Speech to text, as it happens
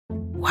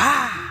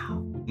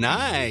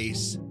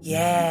Nice.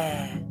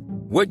 Yeah.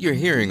 What you're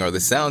hearing are the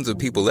sounds of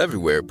people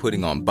everywhere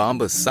putting on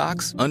Bombas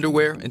socks,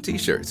 underwear, and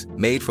T-shirts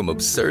made from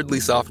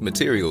absurdly soft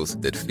materials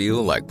that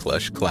feel like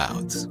plush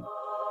clouds.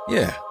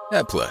 Yeah,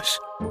 that plush.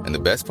 And the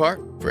best part?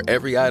 For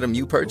every item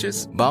you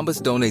purchase,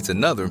 Bombas donates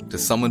another to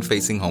someone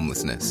facing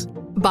homelessness.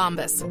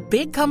 Bombas.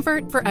 Big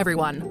comfort for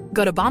everyone.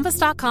 Go to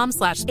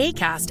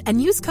bombas.com/ACAST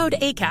and use code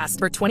ACAST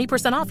for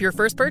 20% off your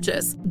first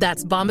purchase.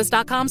 That's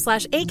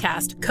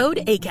bombas.com/ACAST.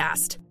 Code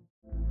ACAST.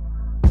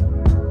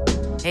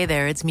 Hey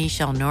there, it's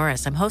Michelle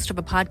Norris. I'm host of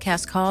a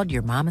podcast called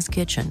Your Mama's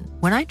Kitchen.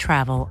 When I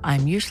travel,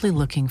 I'm usually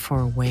looking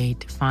for a way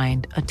to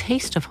find a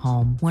taste of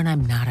home when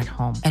I'm not at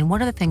home. And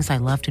one of the things I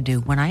love to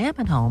do when I am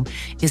at home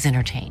is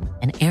entertain.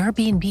 And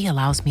Airbnb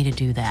allows me to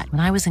do that.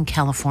 When I was in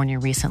California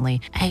recently,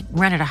 I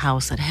rented a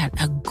house that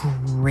had a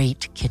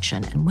great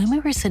kitchen. And when we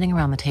were sitting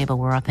around the table,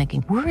 we were all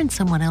thinking, we're in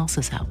someone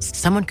else's house.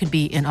 Someone could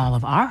be in all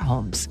of our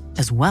homes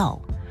as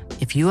well.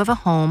 If you have a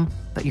home,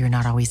 but you're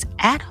not always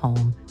at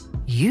home,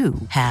 you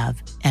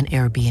have an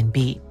Airbnb.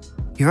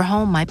 Your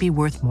home might be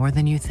worth more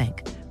than you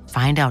think.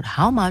 Find out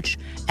how much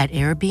at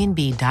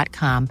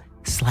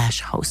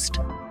airbnb.com/host.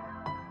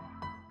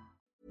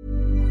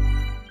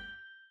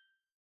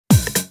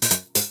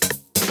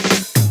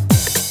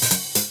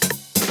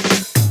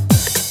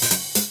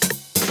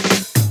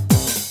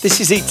 This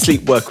is Eat,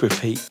 Sleep, Work,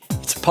 Repeat.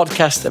 It's a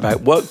podcast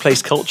about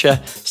workplace culture,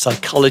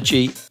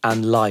 psychology,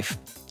 and life.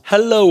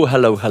 Hello.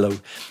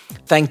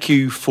 Thank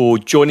you for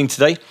joining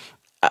today.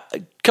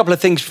 A couple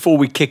of things before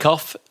we kick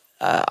off.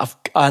 I've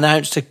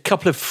announced a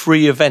couple of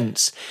free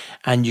events,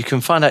 and you can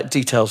find out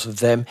details of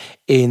them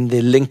in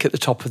the link at the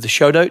top of the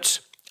show notes.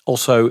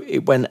 Also,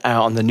 it went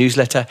out on the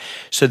newsletter.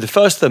 So the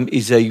first of them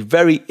is a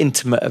very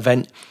intimate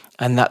event,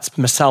 and that's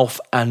myself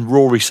and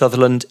Rory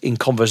Sutherland in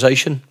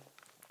conversation.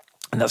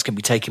 And that's going to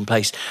be taking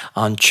place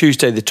on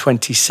Tuesday, the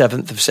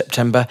 27th of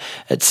September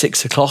at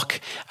 6 o'clock.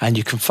 And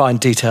you can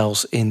find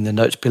details in the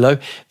notes below.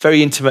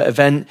 Very intimate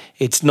event.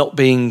 It's not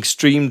being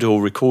streamed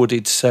or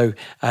recorded. So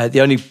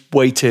the only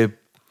way to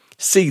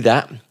see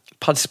that,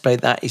 participate in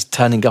that, is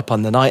turning up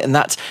on the night. And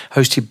that's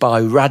hosted by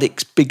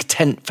Radix Big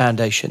Tent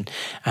Foundation.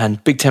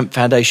 And Big Tent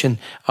Foundation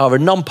are a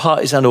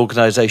non-partisan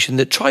organisation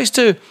that tries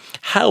to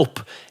help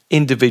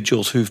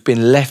individuals who've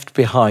been left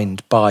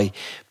behind by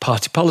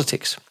party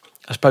politics.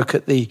 I spoke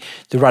at the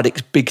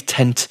Radix Big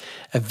Tent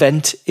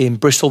event in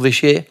Bristol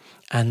this year,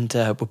 and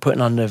we're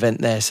putting on an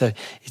event there. So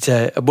it's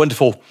a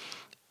wonderful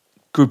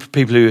group of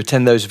people who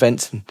attend those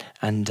events,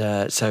 and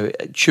so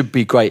it should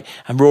be great.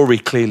 And Rory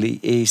clearly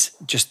is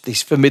just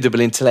this formidable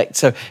intellect.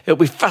 So it'll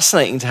be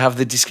fascinating to have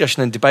the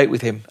discussion and debate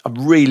with him.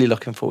 I'm really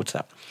looking forward to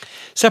that.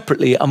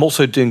 Separately, I'm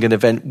also doing an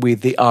event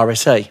with the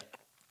RSA.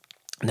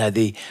 Now,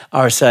 the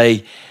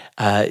RSA,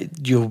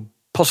 you'll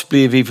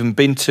possibly have even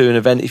been to an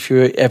event if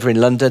you're ever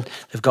in London.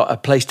 They've got a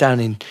place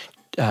down in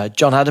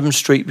John Adams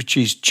Street, which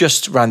is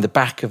just around the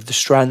back of the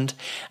Strand.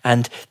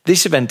 And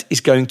this event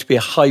is going to be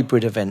a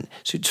hybrid event.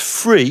 So it's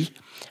free,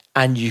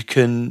 and you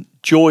can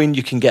join.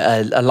 You can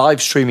get a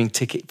live streaming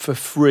ticket for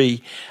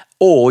free,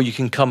 or you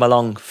can come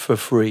along for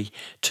free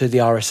to the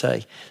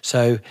RSA.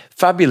 So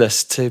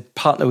fabulous to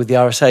partner with the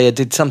RSA. I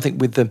did something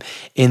with them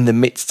in the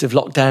midst of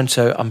lockdown,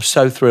 so I'm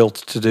so thrilled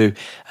to do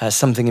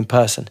something in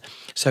person.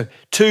 So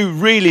 2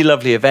 really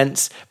lovely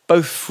events,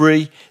 both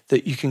free,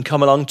 that you can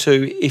come along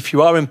to. If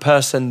you are in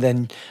person,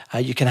 then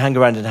you can hang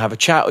around and have a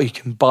chat, or you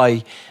can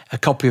buy a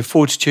copy of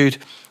Fortitude.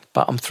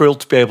 But I'm thrilled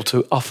to be able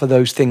to offer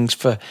those things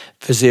for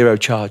zero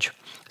charge.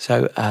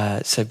 So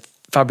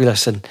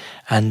fabulous, and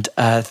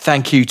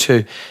thank you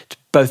to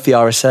both the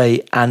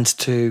RSA and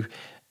to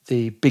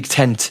the Big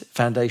Tent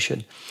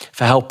Foundation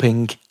for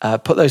helping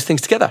put those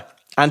things together,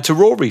 and to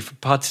Rory for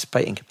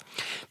participating.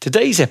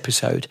 Today's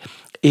episode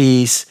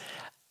is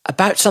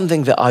about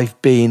something that I've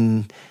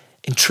been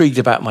intrigued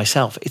about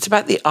myself. It's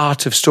about the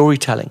art of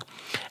storytelling.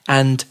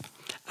 And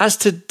as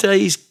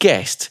today's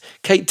guest,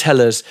 Kate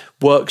Tellers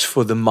works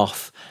for The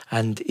Moth.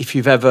 And if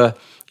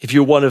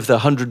you're one of the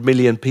 100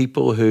 million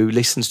people who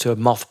listens to a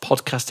Moth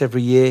podcast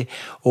every year,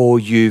 or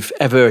you've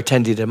ever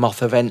attended a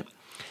Moth event,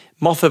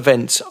 Moth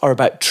events are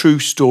about true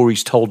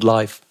stories told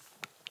live.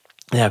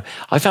 Now,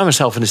 I found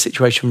myself in a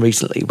situation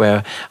recently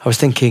where I was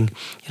thinking,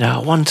 I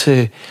want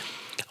to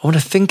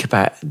think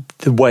about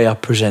the way I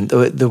present,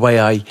 the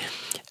way I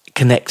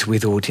connect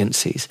with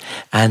audiences.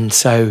 And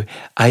so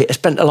I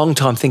spent a long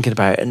time thinking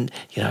about it. And,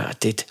 I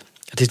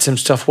did some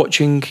stuff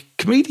watching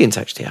comedians,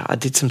 actually. I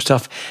did some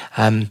stuff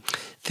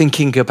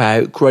thinking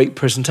about great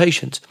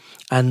presentations.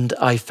 And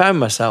I found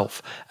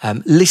myself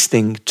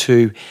listening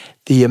to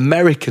the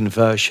American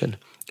version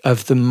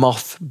of the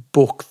Moth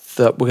book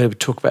that we're going to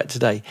talk about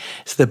today.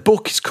 So the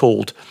book is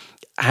called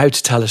How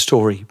to Tell a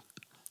Story,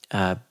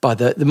 by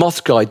the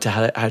Moth Guide to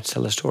How to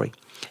Tell a Story.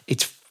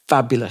 It's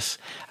fabulous.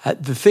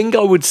 The thing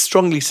I would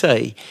strongly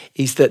say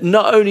is that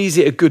not only is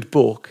it a good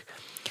book,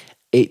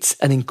 it's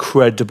an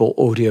incredible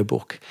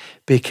audiobook,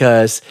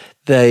 because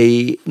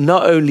they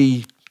not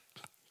only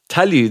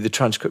tell you the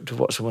transcript of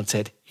what someone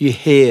said, you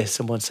hear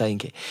someone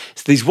saying it.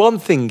 So there's one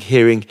thing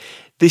hearing,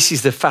 this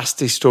is the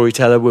fastest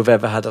storyteller we've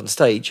ever had on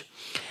stage.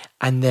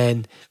 and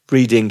then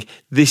reading,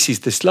 this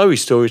is the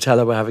slowest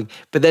storyteller we're having,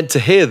 but then to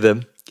hear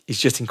them is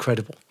just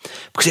incredible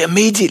because it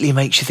immediately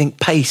makes you think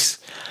pace.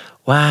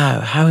 Wow,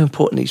 how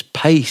important is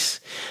pace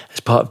as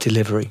part of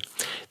delivery?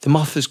 The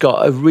Moth has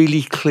got a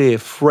really clear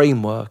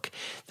framework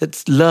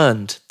that's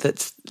learned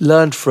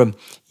from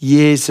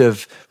years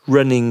of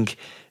running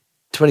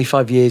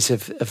 25 years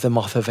of the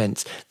Moth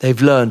events.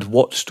 They've learned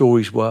what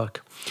stories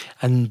work.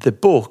 And the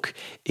book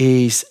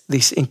is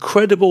this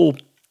incredible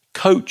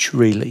coach,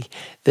 really,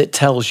 that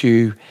tells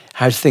you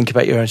how to think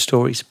about your own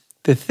stories.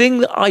 The thing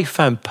that I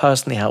found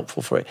personally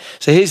helpful for it,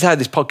 so here's how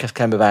this podcast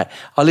came about.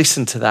 I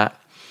listened to that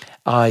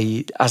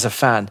as a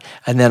fan,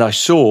 and then I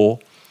saw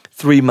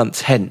 3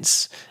 months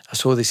hence, I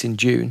saw this in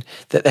June,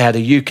 that they had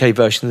a UK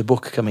version of the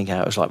book coming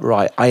out. I was like,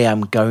 right, I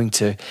am going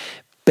to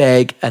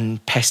beg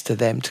and pester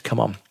them to come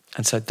on.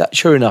 And so that,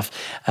 sure enough,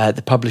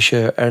 the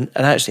publisher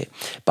announced it.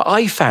 But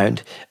I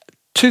found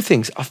two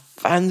things. I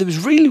found there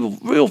was really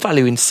real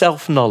value in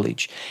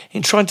self-knowledge,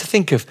 in trying to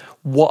think of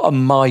what are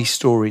my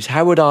stories?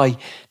 How would I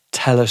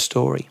tell a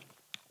story?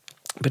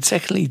 But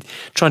secondly,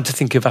 trying to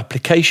think of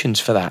applications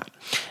for that.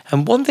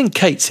 And one thing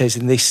Kate says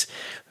in this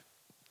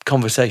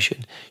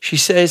conversation, she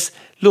says,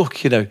 look,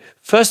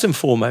 first and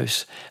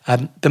foremost,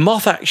 the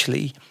Moth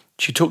actually,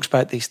 she talks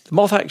about this, the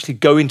Moth actually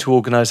go into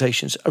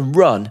organisations and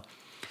run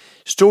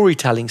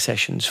storytelling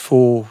sessions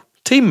for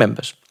team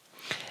members.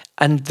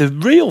 And the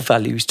real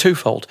value is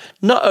twofold.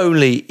 Not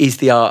only is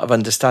the art of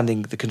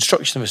understanding the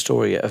construction of a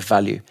story of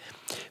value,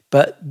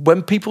 but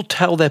when people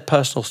tell their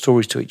personal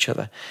stories to each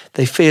other,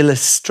 they feel a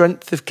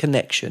strength of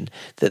connection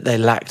that they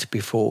lacked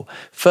before.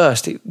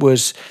 First, it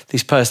was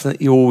this person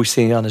that you're always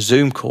seeing on a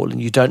Zoom call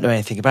and you don't know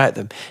anything about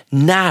them.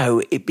 Now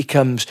it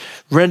becomes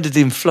rendered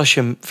in flesh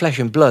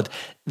and blood,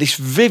 this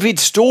vivid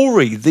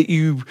story that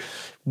you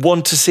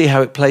want to see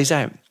how it plays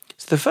out.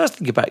 So the first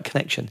thing about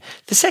connection.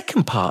 The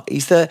second part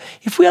is that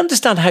if we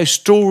understand how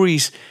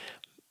stories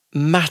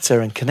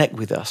matter and connect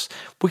with us,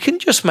 we can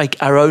just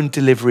make our own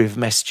delivery of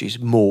messages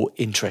more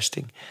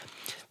interesting.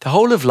 The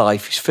whole of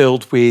life is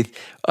filled with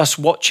us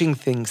watching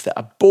things that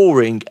are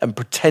boring and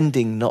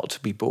pretending not to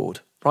be bored,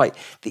 right?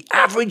 The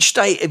average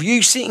state of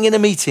you sitting in a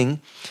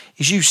meeting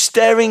is you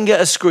staring at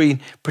a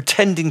screen,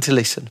 pretending to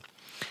listen.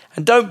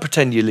 And don't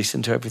pretend you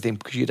listen to everything,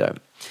 because you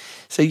don't.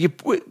 So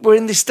we're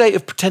in this state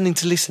of pretending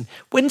to listen.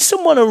 When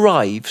someone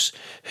arrives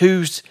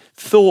who's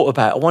thought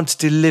about, I want to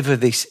deliver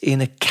this in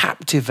a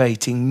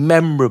captivating,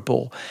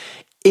 memorable,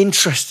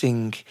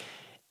 interesting,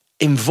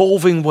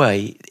 involving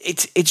way,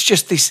 it's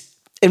just this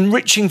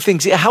enriching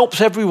things. It helps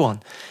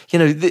everyone.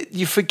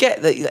 You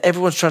forget that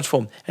everyone's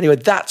transformed. Anyway,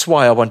 that's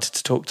why I wanted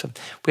to talk to them.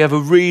 We have a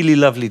really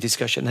lovely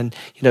discussion. And,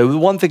 the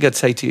one thing I'd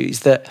say to you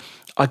is that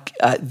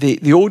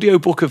the audio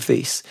book of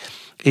this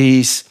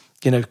is,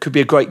 could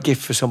be a great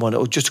gift for someone,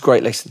 or just a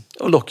great listen.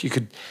 Oh, look, you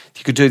could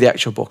do the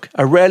actual book.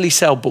 I rarely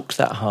sell books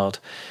that hard,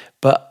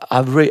 but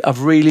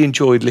I've really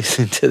enjoyed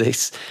listening to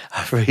this.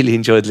 I've really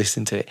enjoyed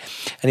listening to it.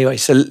 Anyway,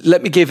 so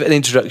let me give an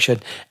introduction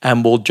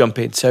and we'll jump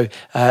in. So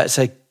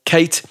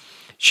Kate,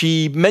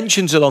 she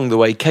mentions along the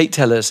way, Kate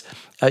Tellers,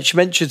 she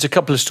mentions a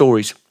couple of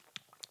stories,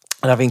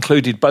 and I've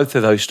included both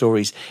of those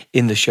stories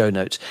in the show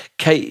notes.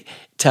 Kate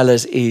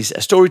Tellers is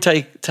a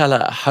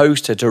storyteller, a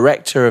host, a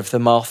director of The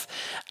Moth,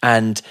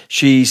 and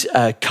she's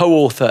a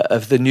co-author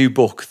of the new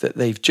book that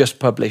they've just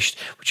published,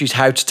 which is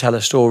How to Tell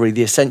a Story,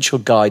 The Essential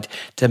Guide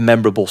to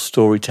Memorable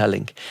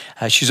Storytelling.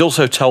 She's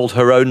also told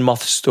her own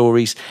Moth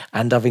stories,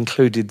 and I've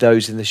included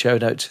those in the show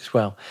notes as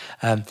well.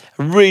 A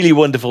really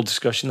wonderful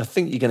discussion. I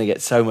think you're going to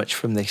get so much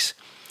from this.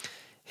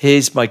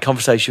 Here's my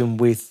conversation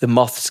with The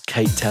Moth's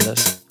Kate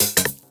Tellers.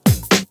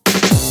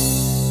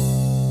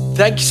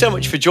 Thank you so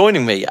much for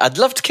joining me. I'd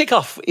love to kick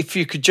off if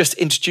you could just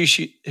introduce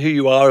who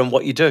you are and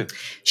what you do.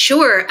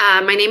 Sure.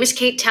 My name is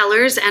Kate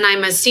Tellers, and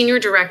I'm a senior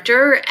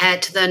director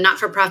at the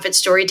not-for-profit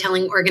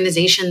storytelling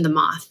organization, The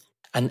Moth.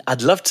 And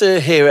I'd love to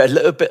hear a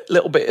little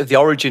bit of the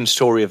origin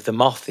story of The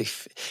Moth,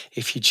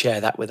 if you'd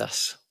share that with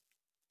us.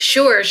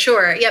 Sure.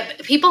 Yeah,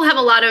 people have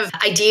a lot of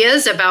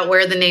ideas about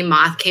where the name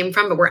Moth came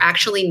from, but we're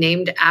actually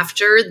named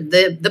after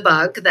the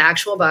bug, the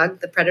actual bug,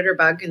 the predator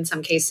bug in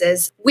some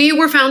cases. We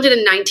were founded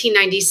in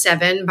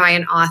 1997 by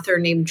an author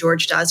named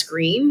George Dawes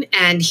Green,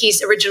 and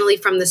he's originally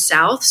from the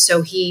South,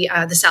 so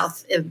the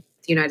South of the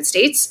United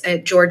States,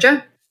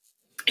 Georgia.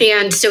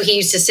 And so he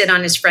used to sit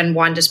on his friend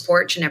Wanda's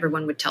porch, and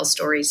everyone would tell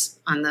stories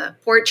on the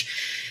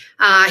porch.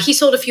 He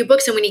sold a few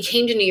books, and when he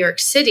came to New York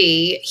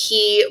City,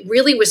 he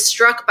really was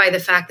struck by the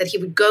fact that he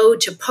would go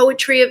to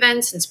poetry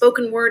events and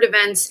spoken word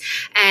events,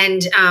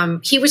 and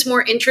he was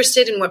more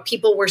interested in what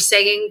people were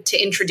saying to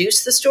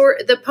introduce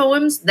the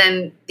poems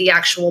than the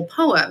actual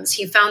poems.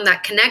 He found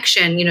that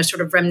connection,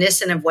 sort of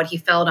reminiscent of what he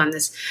felt on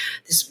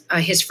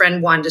his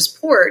friend Wanda's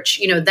porch.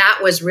 That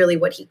was really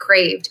what he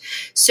craved.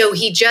 So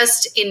he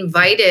just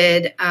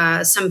invited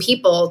some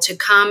people to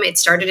come. It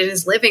started in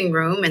his living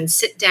room, and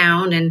sit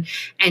down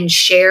and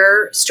share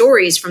share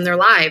stories from their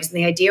lives. And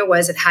the idea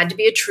was it had to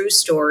be a true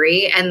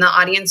story, and the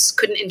audience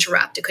couldn't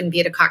interrupt. It couldn't be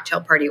at a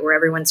cocktail party where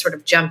everyone's sort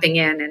of jumping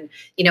in and,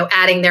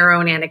 adding their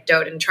own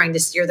anecdote and trying to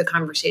steer the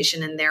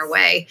conversation in their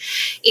way.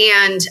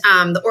 And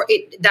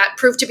that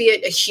proved to be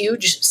a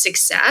huge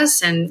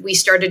success. And we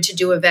started to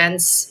do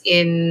events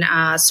in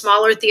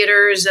smaller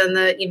theaters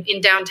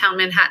in downtown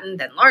Manhattan,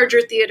 then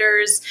larger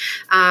theaters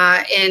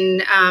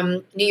in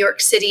New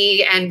York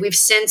City. And we've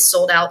since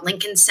sold out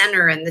Lincoln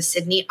Center and the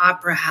Sydney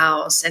Opera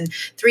House and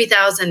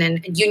 3000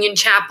 and Union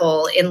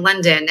Chapel in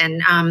London,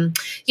 and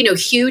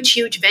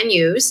huge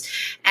venues.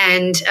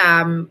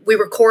 And we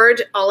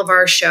record all of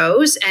our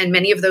shows, and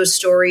many of those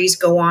stories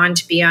go on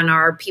to be on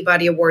our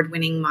Peabody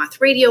Award-winning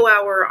Moth Radio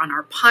Hour, on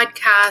our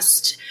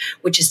podcast,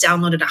 which is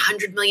downloaded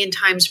 100 million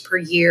times per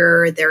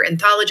year. They're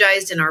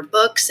anthologized in our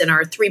books, and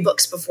our 3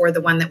 books before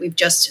the one that we've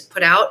just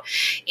put out,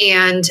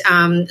 and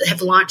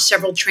have launched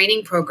several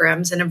training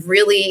programs, and have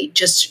really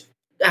just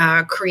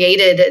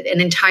created an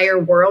entire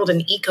world,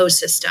 an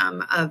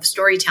ecosystem of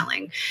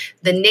storytelling.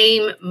 The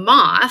name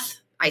Moth,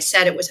 I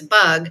said it was a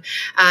bug,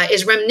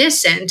 is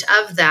reminiscent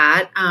of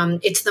that.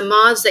 It's the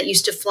moths that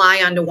used to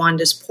fly onto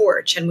Wanda's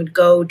porch and would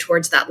go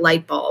towards that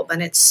light bulb.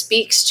 And it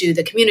speaks to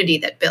the community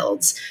that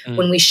builds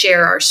when we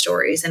share our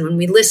stories and when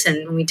we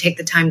listen, when we take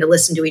the time to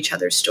listen to each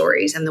other's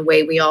stories, and the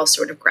way we all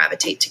sort of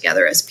gravitate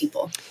together as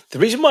people. The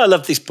reason why I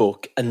love this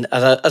book, and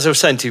as I was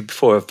saying to you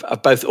before,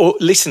 I've both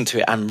listened to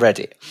it and read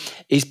it,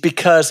 is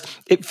because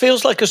it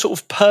feels like a sort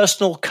of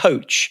personal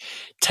coach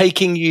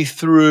taking you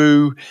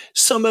through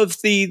some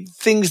of the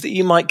things that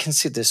you might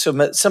consider,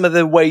 some of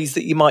the ways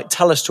that you might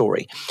tell a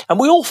story. And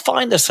we all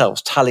find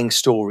ourselves telling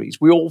stories.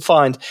 We all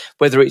find,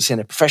 whether it's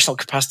in a professional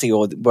capacity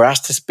or we're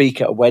asked to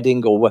speak at a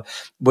wedding or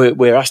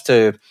we're asked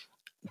to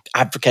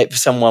advocate for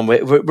someone,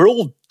 we're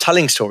all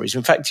telling stories.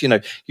 In fact,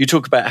 you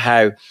talk about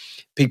how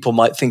people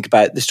might think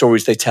about the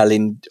stories they tell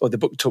or the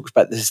book talks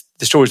about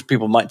the stories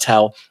people might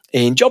tell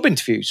in job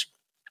interviews.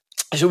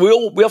 So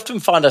we often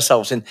find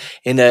ourselves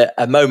in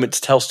a moment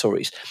to tell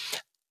stories.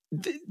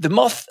 The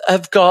Moth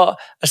have got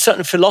a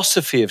certain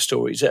philosophy of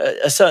stories,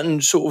 a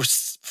certain sort of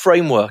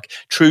framework.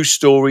 True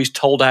stories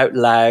told out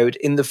loud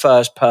in the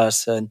first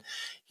person.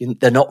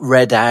 They're not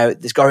read out.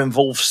 There's got to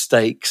involve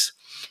stakes.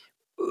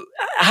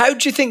 How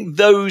do you think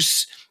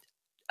those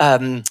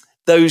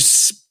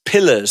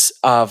pillars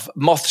of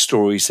Moth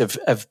stories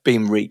have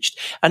been reached?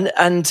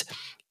 And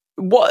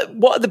what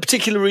are the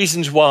particular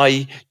reasons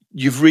why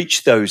you've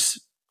reached those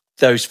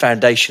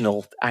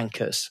foundational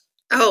anchors?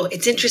 Oh,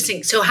 it's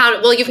interesting. So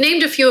you've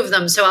named a few of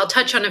them, so I'll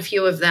touch on a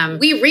few of them.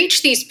 We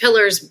reach these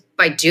pillars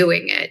by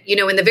doing it.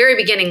 In the very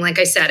beginning, like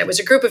I said, it was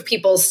a group of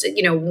people,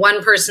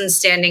 one person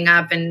standing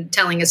up and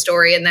telling a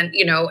story, and then,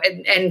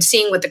 and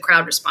seeing what the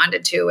crowd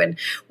responded to and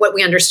what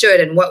we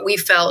understood and what we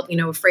felt.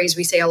 A phrase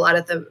we say a lot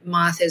at the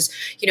Moth is,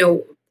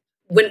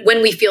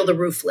 when we feel the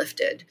roof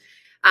lifted.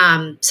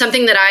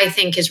 Something that I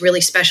think is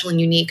really special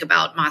and unique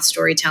about Moth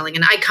storytelling.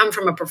 And I come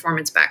from a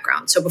performance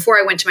background. So before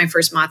I went to my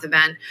first Moth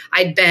event,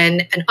 I'd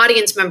been an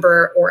audience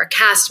member or a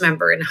cast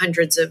member in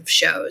hundreds of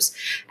shows.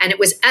 And it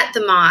was at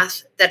the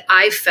Moth that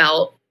I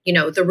felt,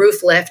 the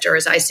roof lift, or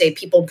as I say,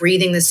 people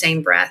breathing the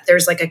same breath.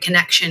 There's like a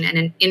connection and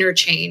an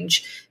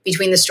interchange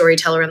between the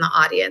storyteller and the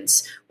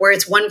audience, where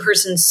it's one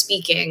person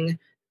speaking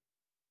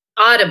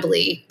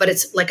audibly, but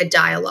it's like a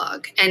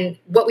dialogue. And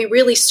what we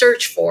really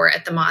search for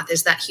at the Moth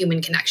is that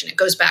human connection. It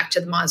goes back to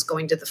the moths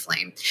going to the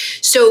flame.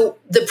 So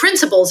the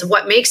principles of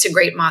what makes a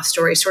great Moth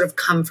story sort of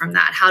come from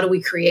that. How do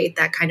we create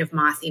that kind of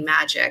Mothy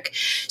magic?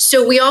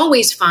 So we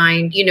always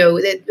find,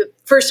 that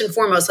first and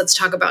foremost, let's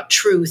talk about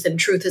truth. And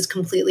truth is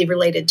completely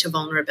related to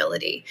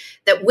vulnerability.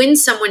 That when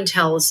someone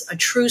tells a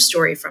true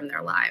story from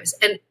their lives,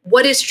 and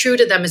what is true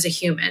to them as a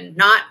human,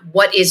 not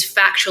what is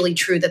factually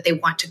true that they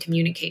want to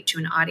communicate to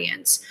an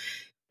audience,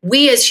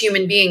 we as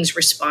human beings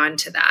respond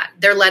to that.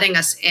 They're letting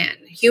us in.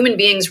 Human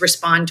beings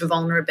respond to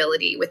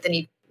vulnerability within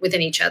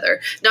each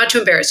other. Not to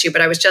embarrass you, but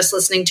I was just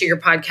listening to your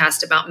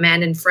podcast about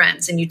men and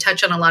friends, and you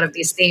touch on a lot of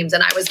these themes.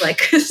 And I was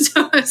like,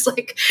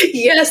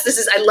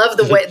 yes, I love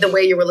the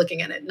way you were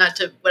looking at it. Not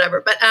to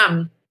whatever, but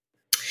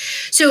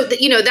so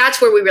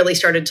that's where we really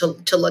started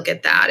to look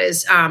at that.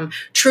 Is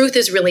truth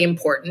is really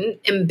important.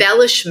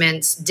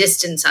 Embellishments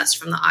distance us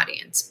from the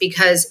audience,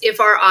 because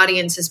if our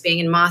audience is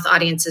and Moth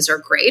audiences are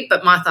great,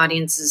 but Moth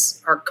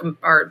audiences are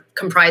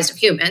comprised of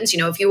humans.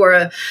 If you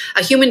are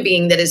a human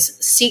being that is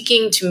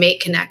seeking to make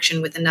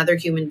connection with another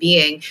human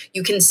being,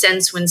 you can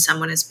sense when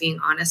someone is being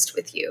honest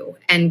with you,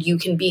 and you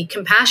can be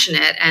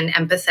compassionate and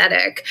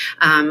empathetic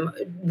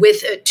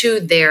to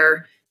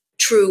their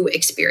true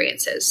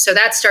experiences. So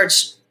that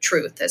starts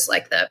truth as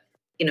like the,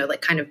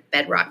 kind of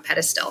bedrock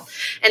pedestal.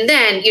 And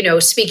then,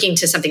 speaking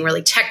to something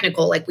really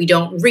technical, like we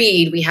don't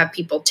read, we have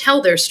people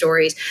tell their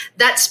stories.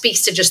 That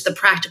speaks to just the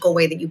practical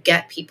way that you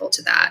get people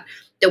to that.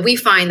 that we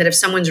find that if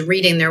someone's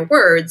reading their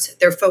words,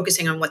 they're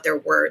focusing on what their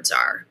words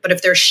are. But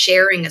if they're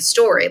sharing a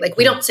story, like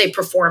we don't say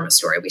perform a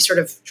story, we sort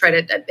of try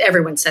to,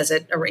 everyone says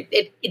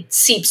it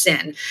seeps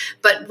in,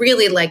 but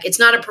really like it's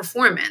not a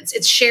performance,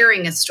 it's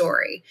sharing a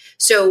story.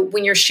 So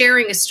when you're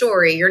sharing a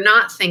story, you're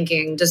not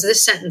thinking, does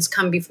this sentence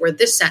come before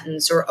this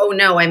sentence? Or, oh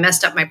no, I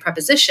messed up my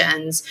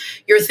prepositions.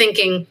 You're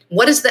thinking,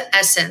 what is the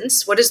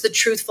essence? What is the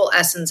truthful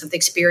essence of the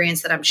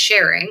experience that I'm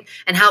sharing?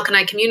 And how can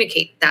I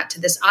communicate that to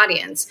this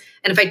audience?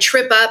 And if I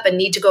trip up and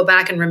need to go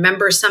back and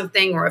remember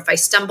something, or if I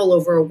stumble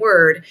over a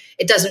word,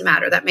 it doesn't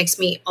matter. That makes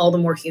me all the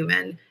more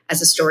human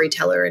as a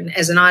storyteller. And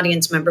as an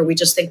audience member, we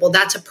just think, well,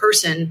 that's a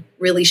person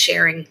really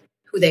sharing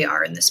who they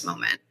are in this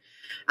moment.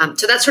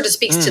 So that sort of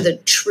speaks to the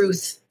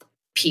truth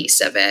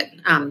piece of it,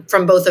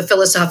 from both a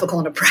philosophical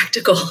and a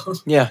practical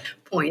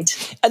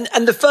point.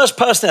 And the first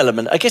person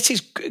element, I guess,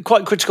 is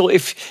quite critical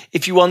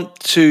if you want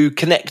to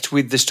connect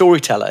with the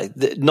storyteller,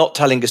 not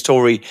telling a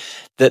story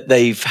that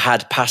they've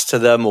had passed to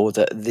them or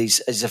that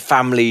this is a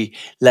family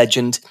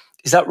legend.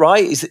 Is that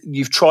right? Is it,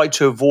 you've tried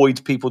to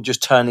avoid people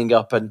just turning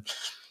up and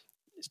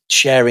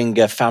sharing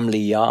a family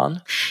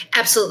yarn?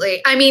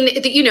 Absolutely. I mean,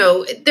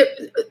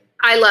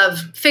 I love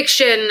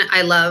fiction.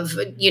 I love,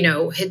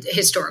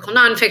 historical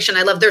nonfiction.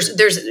 I love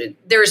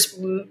there's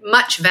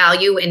much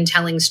value in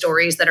telling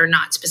stories that are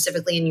not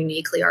specifically and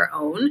uniquely our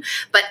own,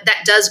 but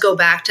that does go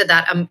back to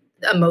that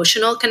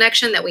emotional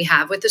connection that we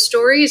have with the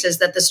stories, is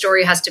that the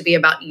story has to be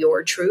about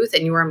your truth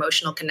and your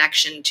emotional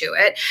connection to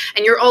it.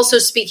 And you're also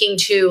speaking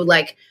to,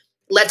 like,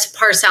 let's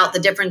parse out the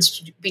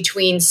difference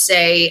between,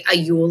 say, a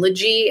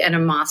eulogy and a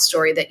moth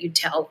story that you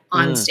tell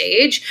on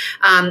stage.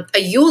 A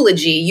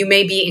eulogy, you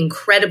may be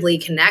incredibly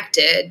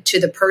connected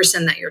to the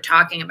person that you're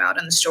talking about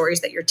and the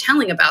stories that you're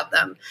telling about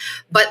them,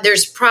 but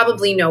there's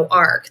probably no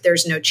arc.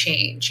 There's no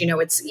change.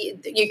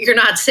 You're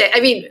not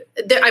saying,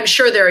 I'm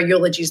sure there are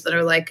eulogies that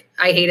are like,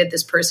 I hated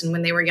this person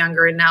when they were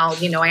younger and now,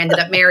 I ended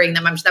up marrying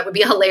them. That would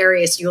be a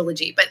hilarious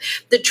eulogy. But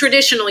the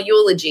traditional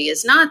eulogy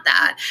is not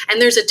that.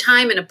 And there's a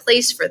time and a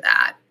place for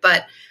that.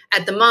 But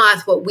at the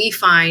Moth, what we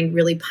find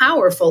really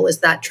powerful is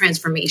that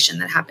transformation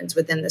that happens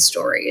within the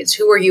story. It's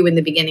who are you in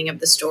the beginning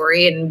of the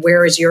story, and where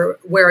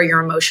are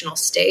your emotional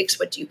stakes?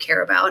 What do you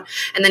care about?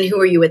 And then who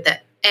are you at the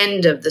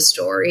end of the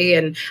story,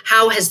 and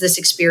how has this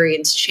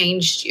experience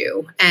changed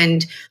you?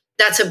 And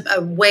that's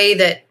a way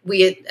that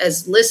we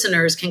as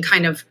listeners can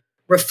kind of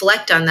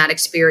reflect on that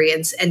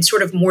experience and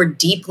sort of more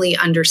deeply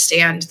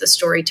understand the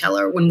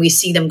storyteller when we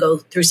see them go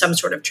through some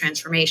sort of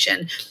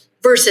transformation,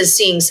 versus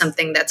seeing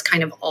something that's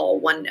kind of all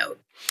one note.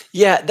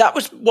 Yeah, that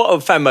was what I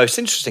found most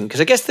interesting, because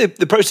I guess the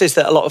process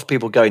that a lot of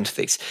people go into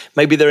this,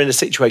 maybe they're in a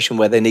situation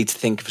where they need to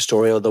think of a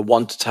story, or they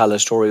want to tell a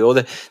story, or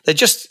they're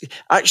just,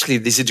 actually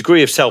there's a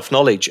degree of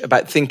self-knowledge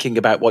about thinking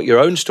about what your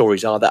own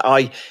stories are that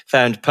I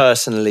found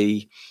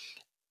personally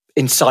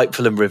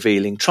insightful and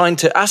revealing. Trying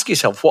to ask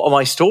yourself, what are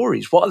my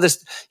stories? What are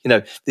this,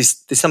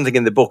 there's something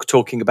in the book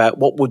talking about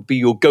what would be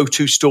your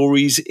go-to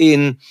stories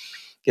in,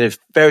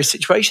 various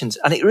situations.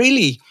 And it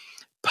really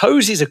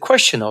poses a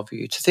question of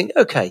you to think,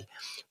 okay,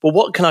 well,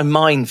 what can I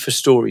mine for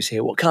stories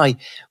here? What can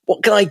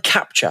I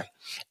capture?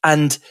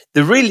 And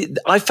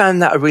I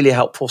found that a really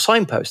helpful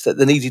signpost, that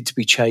there needed to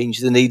be change,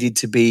 there needed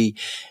to be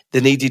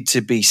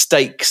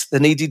stakes, there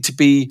needed to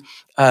be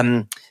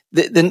one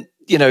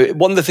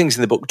of the things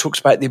in the book talks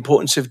about the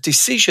importance of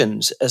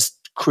decisions as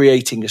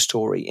creating a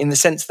story, in the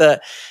sense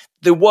that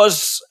there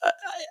was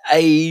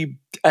a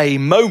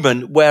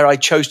moment where I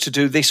chose to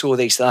do this or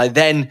this, and I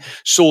then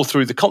saw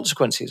through the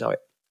consequences of it.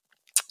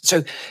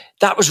 So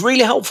that was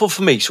really helpful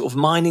for me, sort of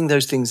mining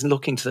those things and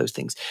looking to those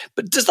things.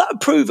 But does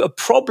that prove a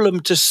problem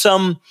to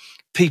some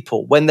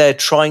people when they're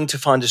trying to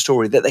find a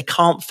story, that they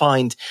can't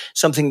find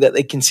something that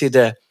they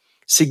consider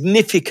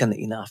significant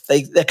enough?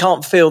 They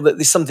can't feel that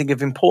there's something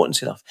of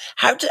importance enough.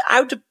 How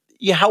do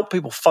you help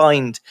people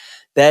find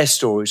their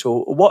stories,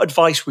 or what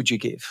advice would you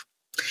give?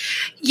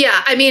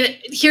 Yeah,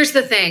 here's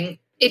the thing.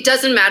 It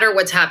doesn't matter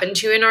what's happened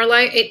to you in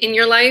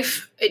your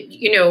life.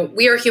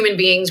 We are human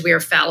beings, we are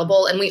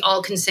fallible, and we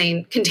all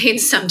contain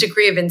some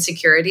degree of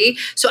insecurity.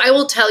 So I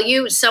will tell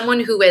you,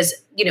 someone who has,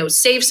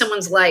 saved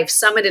someone's life,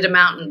 summited a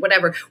mountain,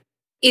 whatever,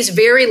 is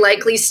very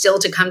likely still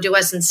to come to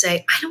us and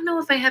say, I don't know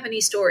if I have any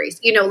stories.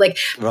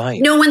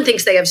 Right. No one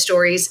thinks they have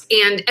stories,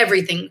 and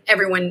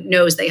everyone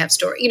knows they have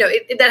stories.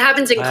 That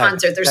happens in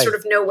concert. There's sort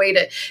of no way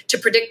to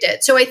predict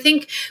it. So I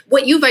think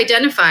what you've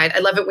identified, I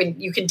love it when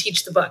you can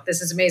teach the book.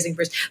 This is amazing,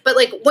 Bruce. But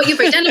what you've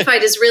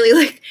identified is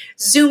really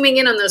zooming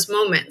in on those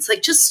moments.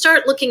 Just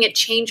start looking at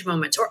change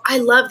moments. Or I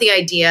love the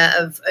idea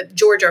of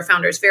George, our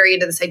founder, is very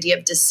into this idea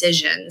of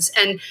decisions.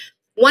 And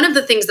one of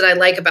the things that I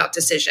like about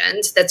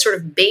decisions that's sort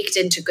of baked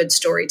into good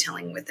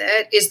storytelling with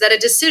it is that a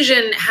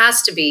decision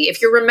has to be,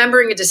 if you're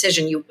remembering a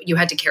decision, you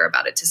had to care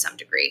about it to some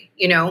degree,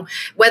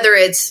 whether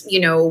it's,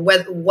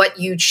 what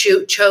you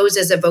chose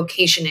as a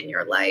vocation in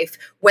your life,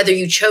 whether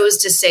you chose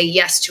to say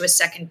yes to a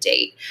second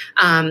date,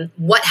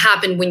 what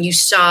happened when you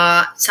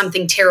saw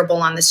something terrible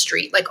on the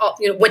street, like,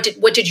 what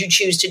did you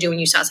choose to do when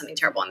you saw something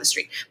terrible on the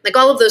street? Like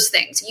all of those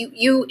things,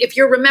 if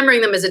you're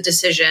remembering them as a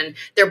decision,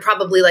 they're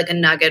probably like a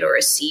nugget or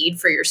a seed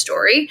for your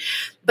story.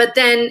 But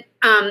then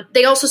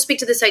they also speak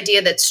to this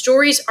idea that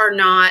stories are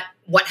not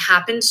what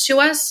happens to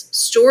us.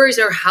 Stories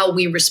are how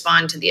we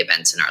respond to the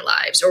events in our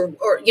lives, or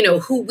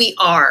who we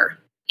are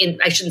in,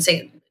 I shouldn't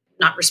say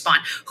not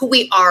respond, who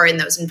we are in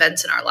those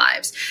events in our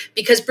lives.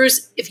 Because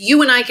Bruce, if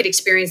you and I could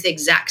experience the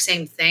exact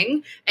same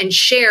thing and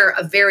share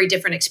a very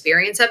different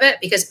experience of it,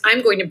 because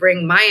I'm going to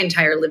bring my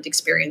entire lived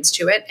experience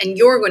to it, and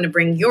you're going to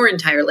bring your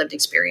entire lived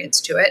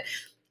experience to it.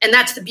 And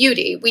that's the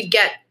beauty. We'd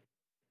get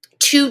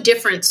two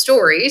different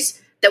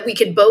stories that we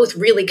could both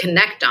really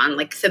connect on.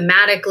 Like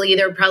thematically,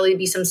 there would probably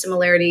be some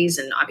similarities,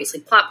 and obviously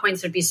plot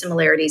points would be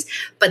similarities,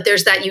 but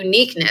there's that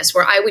uniqueness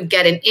where I would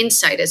get an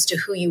insight as to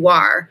who you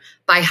are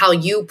by how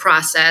you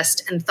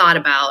processed and thought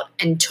about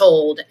and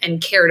told and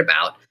cared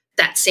about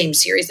that same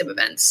series of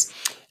events.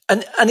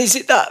 And is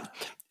it that?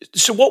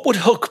 So what would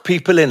hook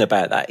people in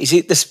about that? Is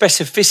it the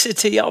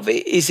specificity of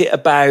it? Is it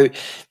about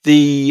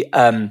the...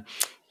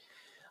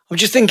 I'm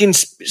just thinking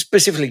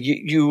specifically,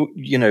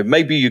 you know,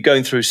 maybe you're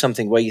going through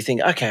something where you think,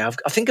 okay,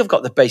 I think I've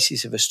got the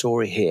basis of a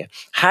story here.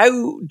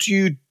 How would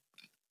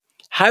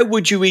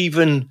you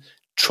even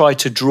try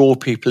to draw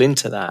people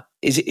into that?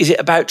 Is it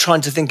about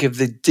trying to think of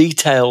the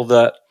detail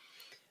that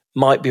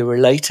might be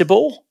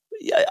relatable?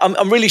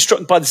 I'm really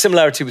struck by the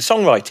similarity with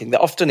songwriting,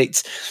 that often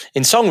it's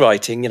in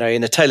songwriting, you know,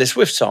 in a Taylor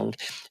Swift song,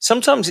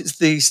 sometimes it's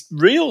the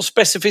real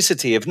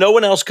specificity of no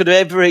one else could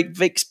have ever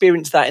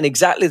experienced that in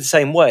exactly the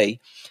same way,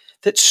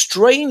 that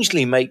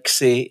strangely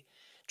makes it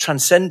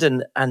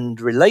transcendent and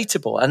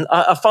relatable. And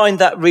I find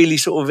that really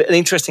sort of an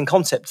interesting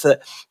concept,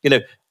 that, you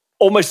know,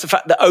 almost the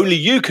fact that only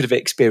you could have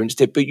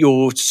experienced it, but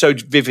you're so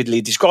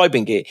vividly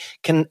describing it,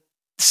 can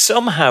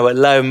somehow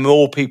allow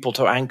more people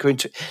to anchor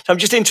into it. So I'm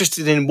just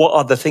interested in what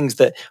are the things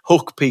that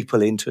hook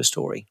people into a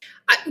story.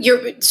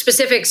 Your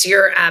specifics,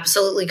 you're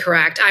absolutely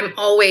correct. I'm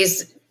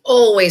always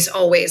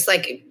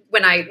like,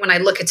 when I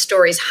look at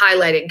stories,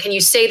 highlighting, can you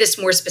say this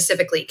more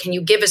specifically? Can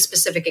you give a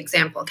specific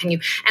example?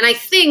 And I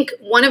think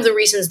one of the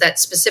reasons that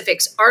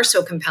specifics are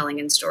so compelling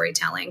in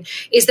storytelling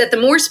is that the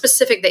more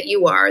specific that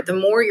you are, the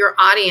more your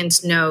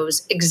audience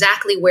knows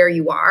exactly where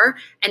you are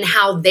and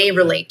how they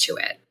relate to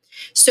it.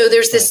 So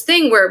there's this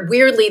thing where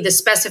weirdly the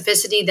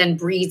specificity then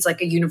breeds like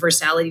a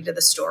universality to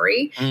the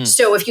story.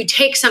 So if you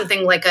take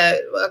something like a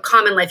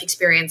common life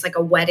experience, like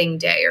a wedding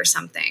day or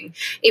something,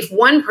 if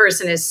one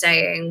person is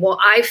saying, well,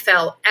 I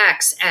felt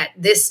X at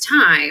this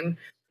time,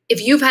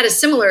 if you've had a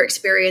similar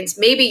experience,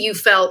 maybe you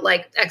felt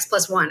like X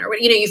plus one, or,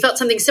 you know, you felt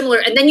something similar,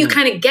 and then you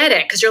kind of get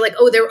it because you're like,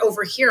 oh, they're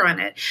over here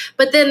on it.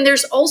 But then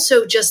there's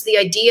also just the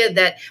idea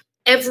that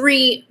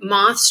every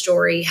moth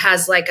story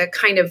has like a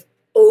kind of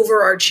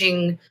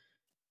overarching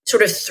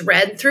sort of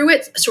thread through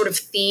it, a sort of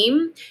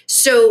theme.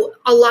 So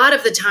a lot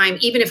of the time,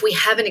 even if we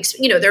haven't,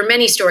 you know, there are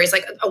many stories,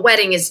 like a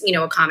wedding is, you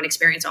know, a common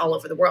experience all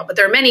over the world, but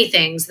there are many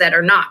things that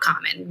are not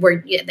common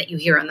that you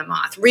hear on the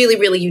Moth, really,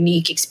 really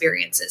unique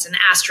experiences, an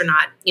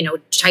astronaut, you know,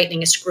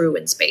 tightening a screw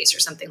in space or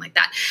something like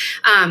that.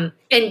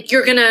 And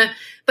you're gonna,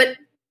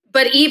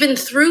 but even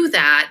through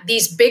that,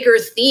 these bigger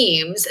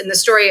themes, and the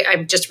story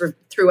I just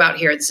threw out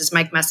here, this is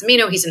Mike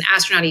Massimino. He's an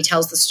astronaut. He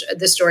tells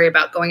the story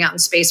about going out in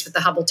space with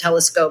the Hubble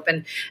telescope,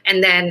 and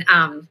then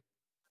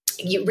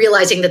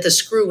realizing that the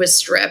screw was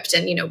stripped,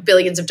 and, you know,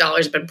 billions of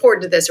dollars have been poured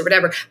into this or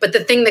whatever. But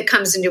the thing that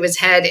comes into his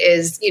head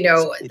is, you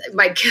know,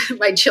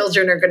 my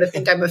children are going to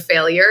think I'm a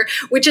failure,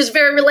 which is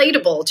very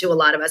relatable to a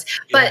lot of us.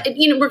 Yeah. But,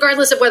 you know,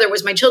 regardless of whether it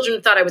was my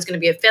children thought I was going to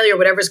be a failure,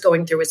 whatever's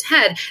going through his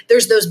head,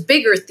 there's those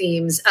bigger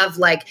themes of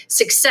like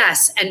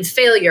success and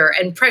failure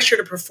and pressure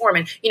to perform.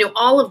 And, you know,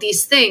 all of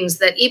these things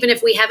that even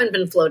if we haven't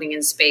been floating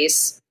in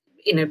space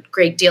in a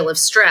great deal of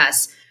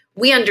stress,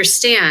 we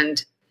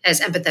understand as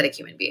empathetic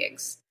human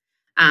beings.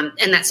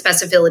 And that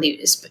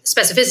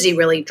specificity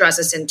really draws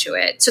us into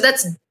it. So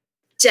that's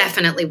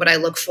definitely what I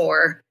look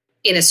for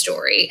in a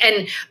story.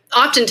 And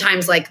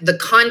oftentimes, like, the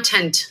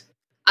content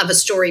of a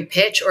story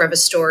pitch or of a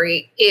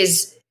story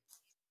is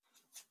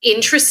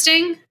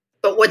interesting,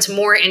 but what's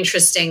more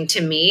interesting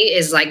to me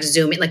is like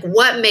zooming, like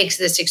what makes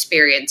this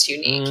experience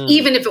unique,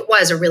 even if it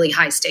was a really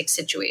high stakes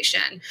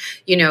situation.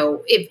 You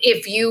know,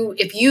 if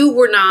you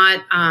were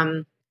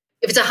not,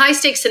 if it's a high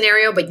stakes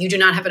scenario, but you do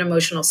not have an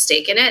emotional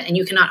stake in it, and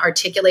you cannot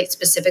articulate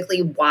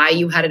specifically why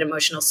you had an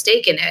emotional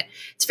stake in it,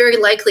 it's very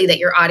likely that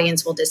your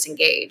audience will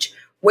disengage.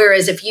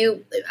 Whereas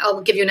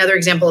I'll give you another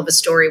example of a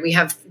story. We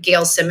have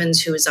Gail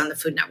Simmons, who is on the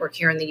Food Network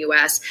here in the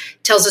US,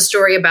 tells a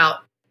story about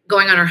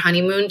going on her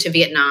honeymoon to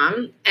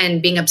Vietnam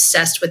and being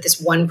obsessed with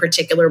this one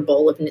particular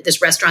bowl of this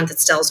restaurant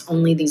that sells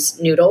only these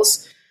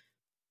noodles.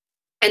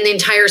 And the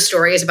entire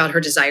story is about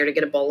her desire to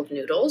get a bowl of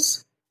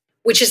noodles.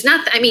 which is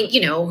not,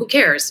 who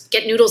cares?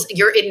 Get noodles.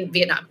 You're in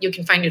Vietnam. You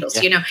can find noodles,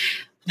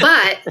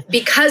 But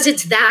because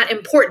it's that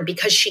important,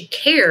 because she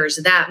cares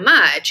that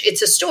much,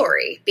 it's a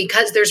story,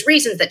 because there's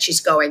reasons that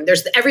she's going.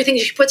 There's everything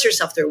she puts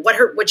herself through,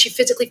 what she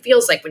physically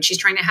feels like when she's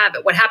trying to have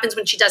it, what happens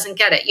when she doesn't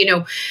get it.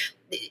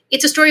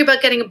 It's a story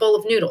about getting a bowl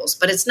of noodles,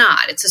 but it's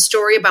not. It's a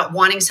story about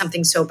wanting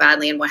something so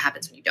badly and what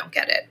happens when you don't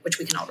get it, which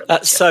we can all relate to.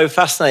 That's so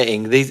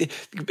fascinating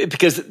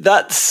because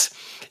that's,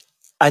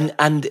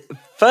 and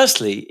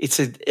firstly, it's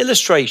an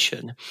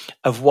illustration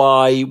of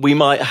why we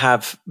might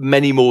have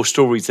many more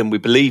stories than we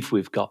believe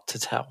we've got to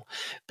tell,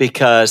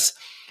 because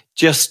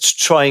just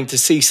trying to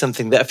see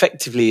something that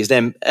effectively is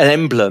an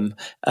emblem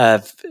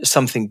of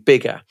something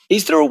bigger.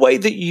 Is there a way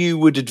that you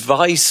would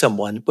advise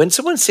someone when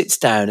someone sits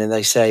down and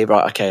they say,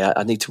 right, okay,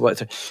 I need to work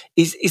through,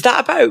 is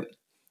that about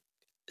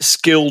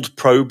skilled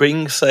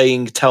probing,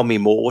 saying, tell me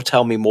more,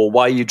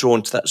 why are you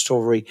drawn to that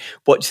story,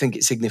 what do you think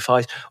it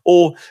signifies?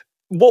 Or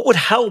what would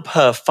help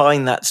her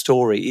find that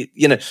story?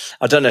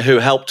 I don't know who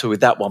helped her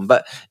with that one,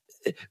 but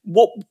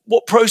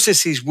what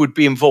processes would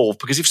be involved?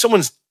 Because if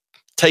someone's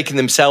taking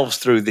themselves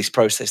through this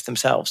process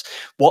themselves,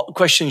 what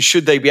questions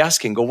should they be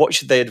asking, or what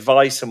should they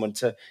advise someone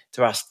to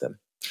ask them?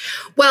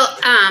 Well,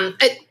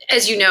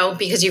 as you know,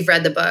 because you've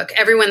read the book,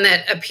 everyone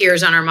that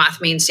appears on our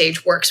Moth main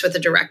stage works with a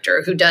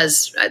director who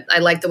does, I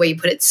like the way you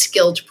put it,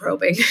 skilled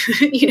probing.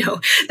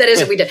 That is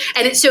what we do.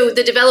 And so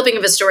the developing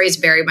of a story is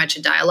very much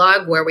a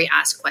dialogue where we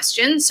ask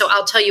questions. So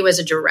I'll tell you as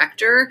a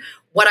director,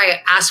 what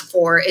I ask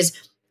for is,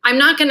 I'm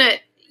not going to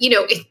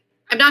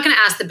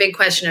ask the big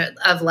question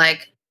of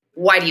like,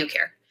 why do you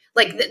care?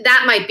 Like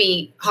that might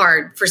be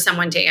hard for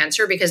someone to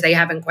answer because they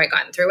haven't quite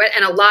gotten through it.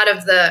 And a lot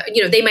of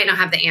they might not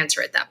have the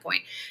answer at that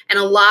point. And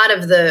a lot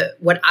of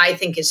what I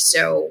think is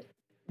so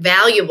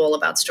valuable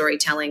about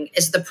storytelling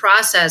is the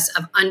process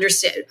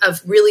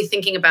of really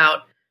thinking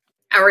about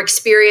our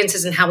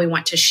experiences and how we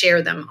want to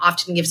share them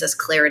often gives us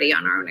clarity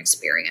on our own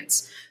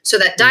experience. So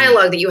that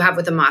dialogue that you have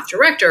with a Moth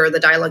director, or the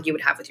dialogue you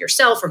would have with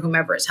yourself or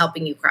whomever is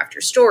helping you craft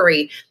your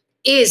story,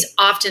 is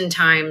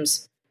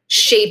oftentimes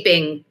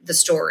shaping the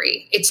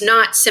story. It's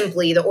not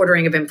simply the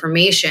ordering of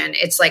information.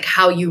 It's like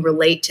how you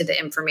relate to the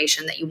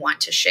information that you want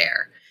to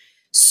share.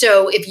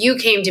 So if you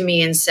came to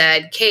me and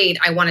said, Kate,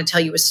 I want to tell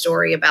you a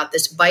story about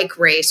this bike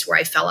race where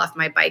I fell off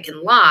my bike and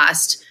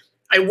lost,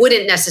 I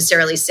wouldn't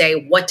necessarily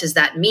say, what does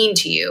that mean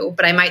to you?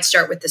 But I might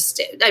start with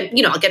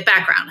I'll get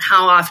background.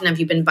 How often have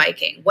you been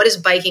biking? What has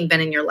biking been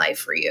in your life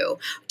for you?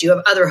 Do you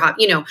have other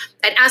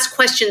I'd ask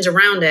questions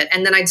around it.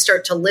 And then I'd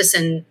start to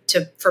listen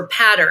for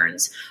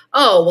patterns.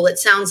 Oh, well, it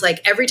sounds like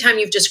every time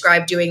you've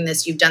described doing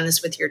this, you've done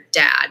this with your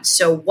dad.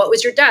 So what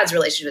was your dad's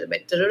relationship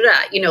with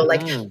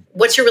it?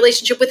 What's your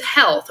relationship with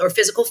health or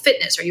physical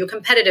fitness? Are you a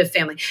competitive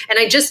family? And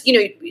I just,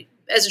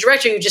 as a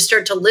director, you just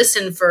start to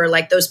listen for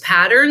like those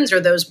patterns or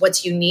those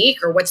what's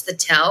unique or what's the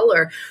tell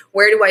or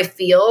where do I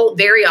feel?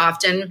 Very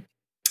often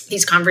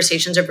these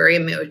conversations are very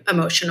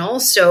emotional.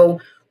 So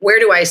where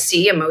do I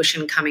see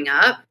emotion coming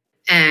up?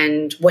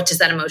 And what does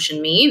that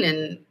emotion mean?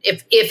 And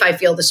if I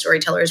feel the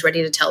storyteller is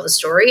ready to tell the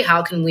story,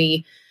 how can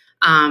we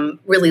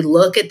really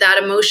look at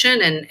that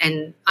emotion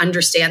and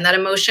understand that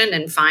emotion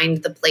and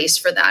find the place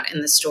for that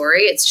in the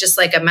story? It's just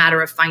like a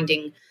matter of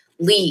finding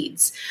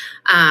leads.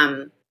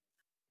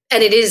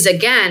 And it is,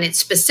 again, it's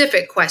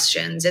specific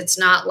questions. It's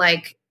not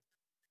like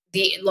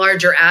the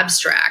larger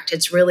abstract.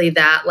 It's really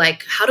that,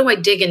 like, how do I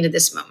dig into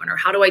this moment? Or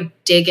how do I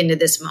dig into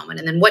this moment?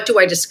 And then what do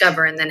I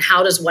discover? And then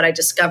how does what I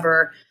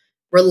discover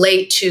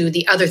relate to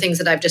the other things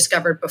that I've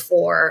discovered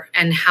before?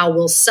 And how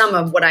will some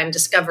of what I'm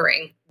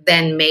discovering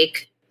then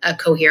make a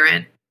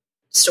coherent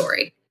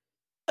story?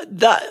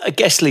 That, I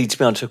guess, leads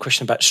me on to a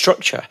question about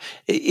structure.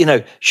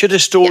 Should a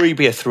story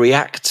be a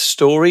 3-act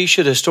story?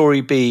 Should a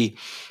story be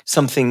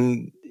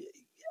something...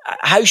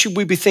 How should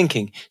we be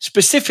thinking?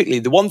 Specifically,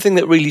 the one thing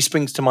that really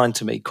springs to mind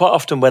to me, quite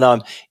often when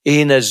I'm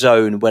in a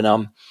zone, when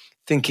I'm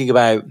thinking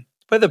about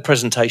whether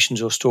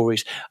presentations or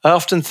stories, I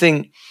often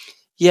think,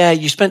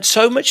 you spent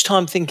so much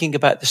time thinking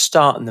about the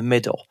start and the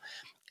middle,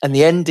 and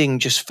the ending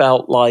just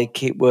felt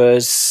like it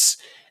was,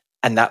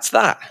 and that's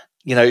that.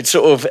 It's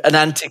sort of an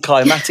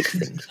anticlimactic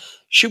thing.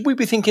 Should we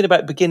be thinking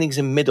about beginnings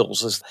and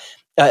middles as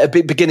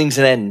beginnings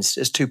and ends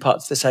as two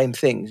parts of the same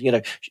thing?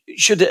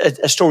 Should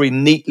a story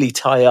neatly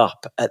tie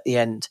up at the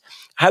end?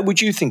 How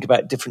would you think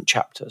about different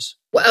chapters?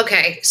 Well,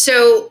 okay.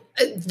 So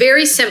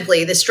very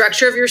simply, the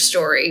structure of your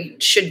story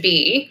should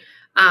be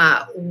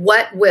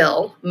what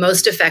will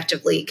most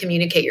effectively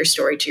communicate your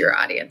story to your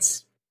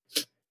audience.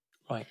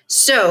 Right.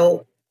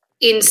 So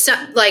in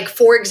some, like,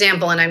 for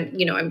example, and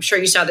I'm sure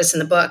you saw this in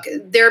the book,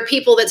 there are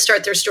people that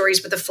start their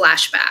stories with a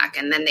flashback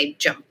and then they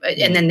jump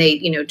and then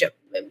they,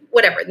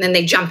 whatever, and then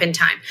they jump in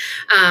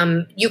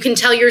time. You can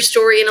tell your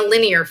story in a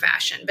linear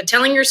fashion, but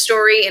telling your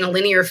story in a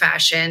linear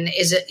fashion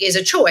is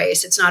a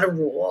choice. It's not a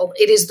rule.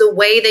 It is the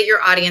way that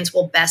your audience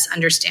will best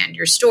understand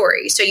your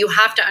story. So you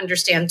have to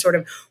understand sort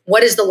of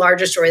what is the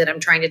larger story that I'm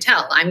trying to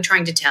tell. I'm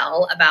trying to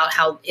tell about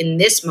how in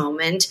this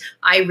moment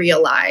I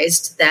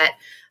realized that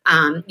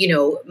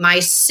My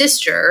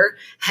sister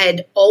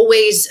had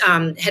always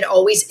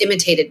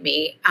imitated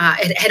me,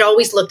 had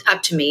always looked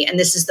up to me. And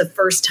this is the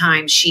first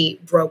time she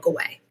broke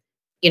away,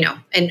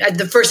 and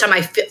the first time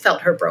I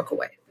felt her broke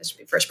away. This would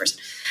be first person.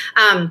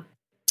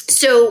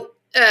 So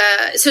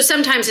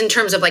sometimes in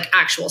terms of like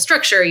actual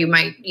structure, you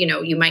might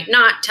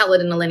not tell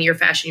it in a linear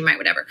fashion, you might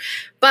whatever.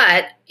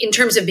 But in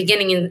terms of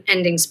beginning and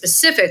ending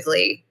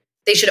specifically,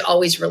 they should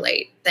always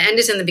relate. The end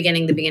is in the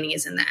beginning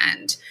is in the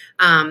end.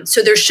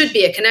 So there should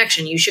be a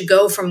connection. You should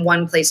go from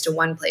one place to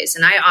one place.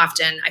 And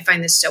I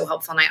find this so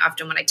helpful. And I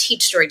often, when I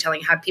teach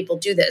storytelling, have people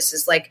do this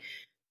is like,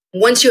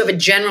 once you have a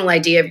general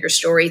idea of your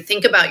story,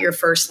 think about your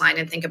first line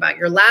and think about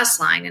your last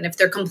line. And if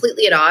they're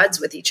completely at odds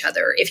with each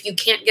other, if you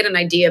can't get an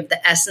idea of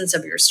the essence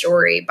of your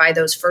story by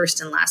those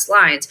first and last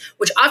lines,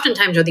 which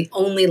oftentimes are the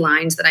only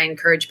lines that I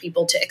encourage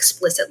people to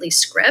explicitly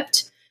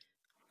script,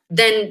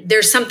 then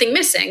there's something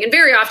missing. And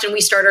very often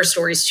we start our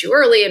stories too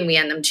early and we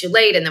end them too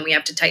late, and then we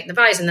have to tighten the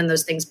vise, and then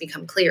those things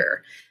become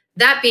clearer.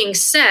 That being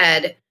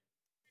said,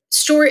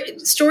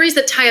 stories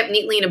that tie up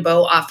neatly in a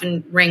bow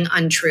often ring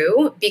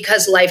untrue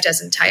because life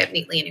doesn't tie up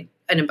neatly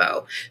in a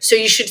bow. So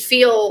we should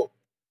feel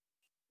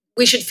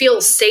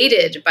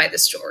sated by the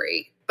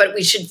story, but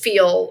we should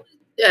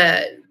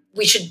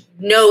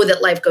know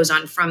that life goes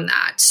on from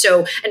that.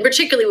 So, and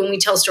particularly when we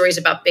tell stories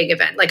about big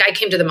events, like I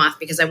came to The Moth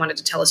because I wanted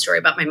to tell a story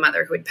about my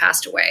mother who had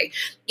passed away.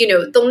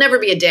 There'll never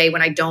be a day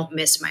when I don't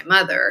miss my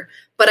mother,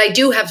 but I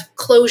do have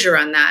closure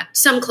on that,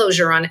 some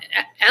closure on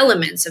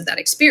elements of that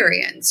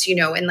experience,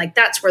 and like,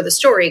 that's where the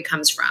story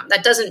comes from.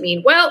 That doesn't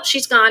mean, well,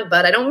 she's gone,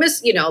 but I don't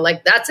miss,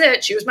 like, that's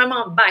it. She was my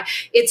mom. Bye.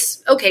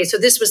 It's okay. So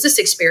this was this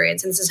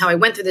experience, and this is how I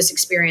went through this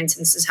experience,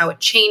 and this is how it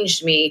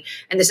changed me.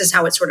 And this is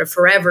how it sort of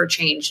forever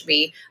changed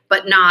me,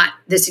 but not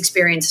this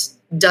experience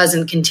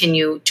doesn't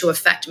continue to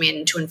affect me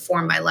and to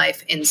inform my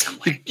life in some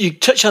way. You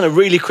touch on a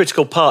really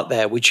critical part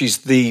there, which is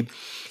the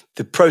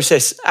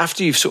process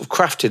after you've sort of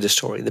crafted a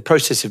story, the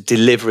process of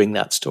delivering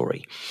that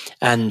story.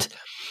 And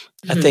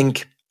I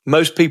think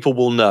most people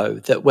will know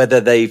that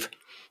whether they've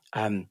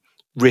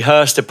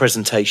rehearsed a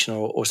presentation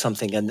or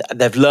something and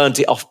they've learned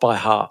it off by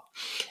heart,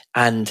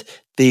 and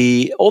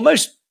the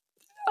almost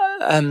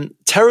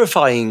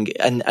terrifying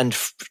and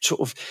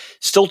sort of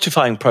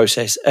stultifying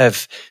process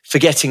of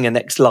forgetting a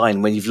next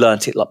line when you've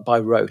learnt it by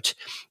rote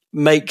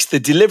makes the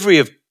delivery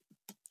of,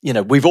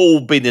 we've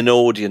all been in an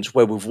audience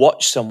where we've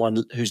watched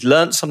someone who's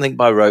learnt something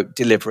by rote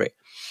deliver it.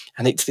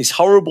 And it's this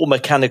horrible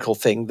mechanical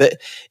thing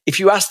that if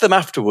you ask them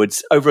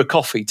afterwards over a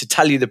coffee to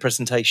tell you the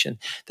presentation,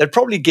 they'd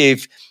probably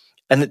give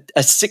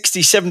a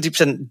 60,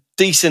 70%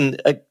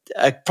 decent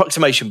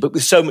approximation, but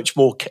with so much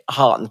more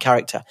heart and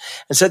character.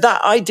 And so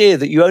that idea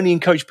that you only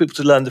encourage people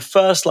to learn the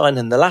first line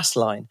and the last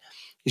line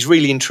is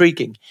really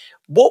intriguing.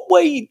 What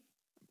way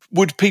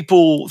would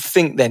people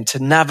think then to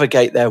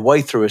navigate their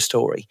way through a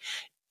story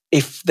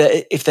if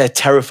they're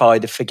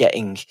terrified of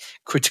forgetting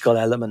critical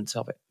elements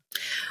of it?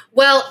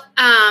 Well,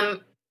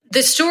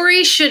 the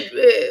story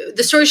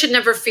should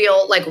never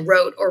feel like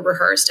rote or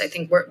rehearsed. I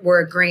think we're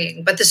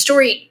agreeing, but the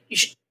story, you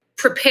should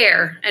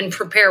prepare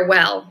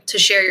well to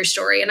share your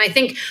story. And I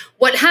think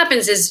what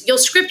happens is you'll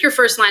script your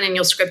first line and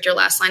you'll script your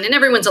last line, and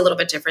everyone's a little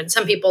bit different.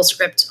 Some people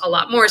script a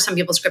lot more, some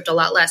people script a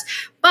lot less.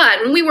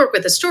 But when we work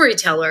with a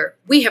storyteller,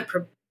 we have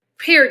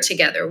prepared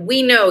together.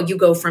 We know you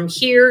go from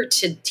here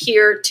to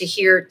here to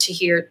here to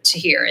here to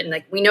here. And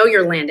like, we know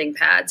your landing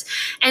pads.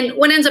 And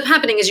what ends up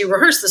happening is you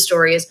rehearse the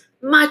story is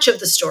much of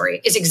the story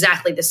is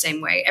exactly the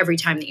same way every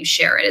time that you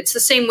share it. It's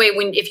the same way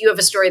if you have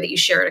a story that you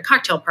share at a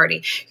cocktail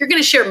party, you're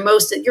going to share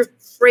most of your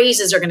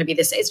phrases are going to be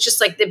the same. It's just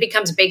like it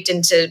becomes baked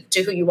into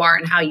who you are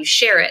and how you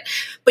share it.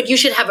 But you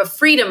should have a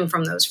freedom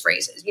from those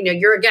phrases.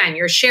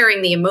 You're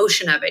sharing the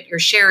emotion of it. You're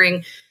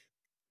sharing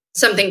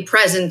something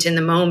present in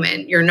the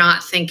moment. You're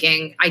not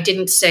thinking, I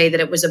didn't say that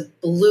it was a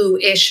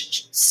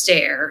bluish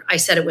stare. I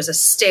said it was a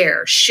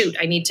stare. Shoot,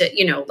 I need to,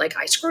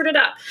 I screwed it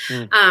up.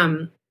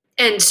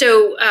 And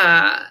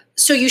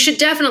so you should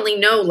definitely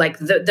know, like,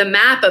 the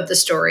map of the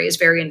story is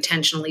very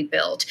intentionally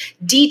built.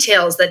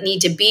 Details that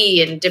need to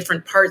be in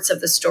different parts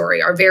of the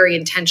story are very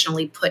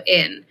intentionally put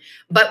in.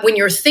 But when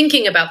you're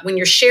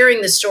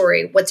sharing the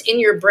story, what's in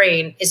your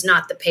brain is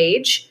not the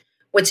page.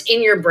 What's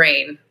in your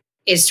brain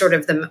is sort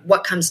of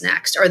what comes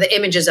next, or the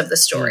images of the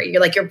story.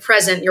 You're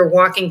present, you're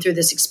walking through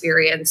this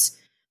experience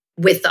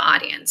with the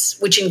audience,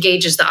 which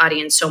engages the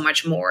audience so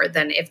much more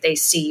than if they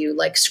see you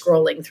like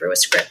scrolling through a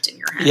script in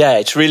your head. Yeah,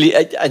 it's really,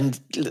 and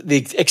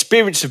the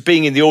experience of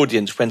being in the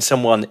audience when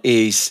someone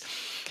is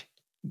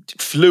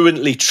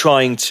fluently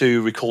trying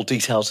to recall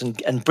details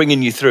and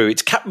bringing you through,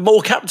 it's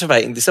more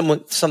captivating. There's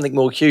something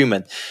more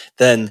human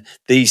than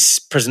these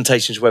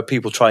presentations where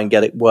people try and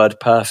get it word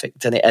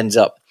perfect and it ends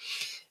up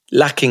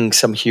lacking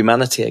some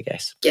humanity, I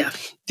guess. Yeah.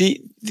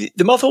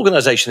 The Moth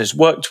organization has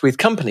worked with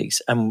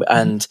companies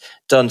and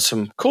done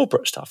some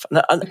corporate stuff.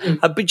 And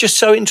I'd be just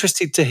so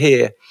interested to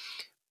hear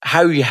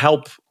how you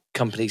help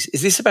companies.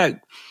 Is this about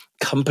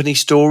company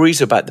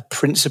stories, about the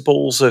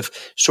principles of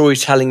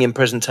storytelling in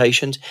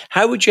presentations?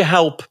 How would you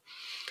help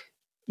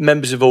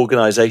members of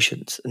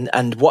organizations,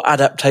 and what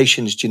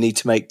adaptations do you need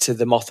to make to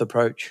the Moth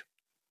approach?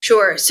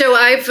 Sure. So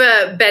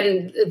I've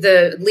been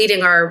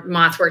leading our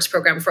MothWorks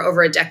program for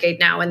over a decade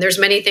now, and there's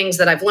many things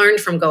that I've learned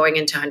from going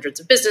into hundreds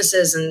of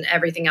businesses and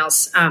everything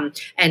else,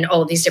 and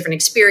all of these different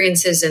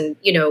experiences, and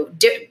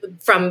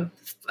from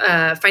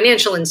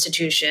financial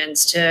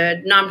institutions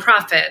to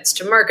nonprofits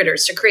to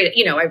marketers to creative.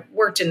 I've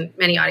worked in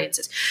many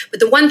audiences, but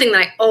the one thing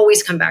that I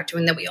always come back to,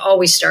 and that we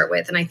always start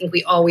with, and I think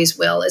we always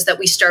will, is that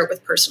we start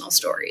with personal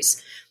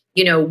stories.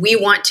 We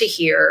want to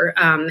hear,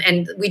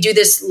 and we do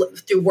this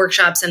through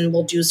workshops, and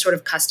we'll do sort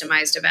of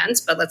customized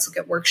events, but let's look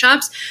at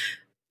workshops.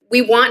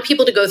 We want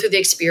people to go through the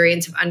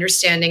experience of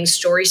understanding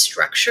story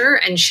structure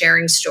and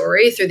sharing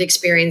story through the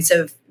experience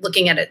of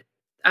looking at it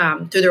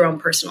through their own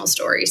personal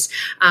stories.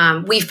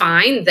 We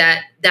find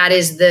that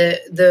is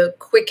the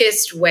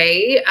quickest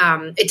way.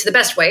 It's the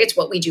best way. It's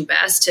what we do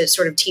best to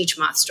sort of teach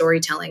Moth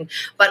storytelling.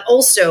 But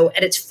also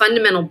at its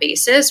fundamental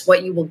basis,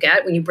 what you will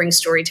get when you bring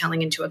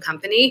storytelling into a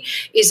company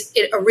is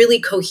a really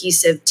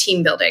cohesive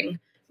team building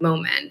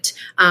moment.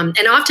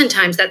 And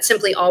oftentimes that's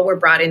simply all we're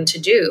brought in to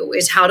do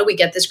is how do we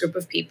get this group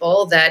of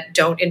people that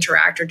don't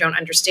interact or don't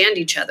understand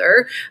each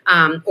other,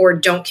 or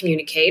don't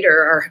communicate,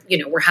 or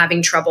we're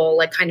having trouble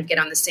like kind of get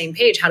on the same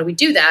page. How do we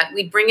do that?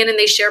 We bring in and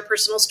they share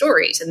personal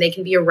stories, and they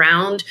can be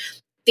around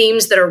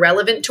themes that are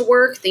relevant to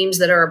work, themes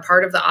that are a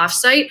part of the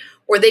offsite,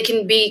 or they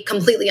can be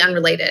completely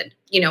unrelated.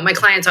 My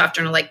clients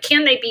often are like,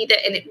 can they be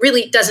that? And it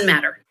really doesn't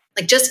matter.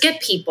 Like, just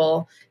get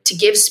people to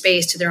give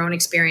space to their own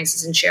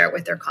experiences and share it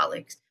with their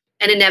colleagues.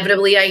 And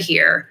inevitably I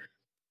hear,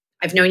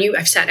 I've known you,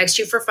 I've sat next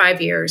to you for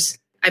 5 years.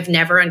 I've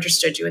never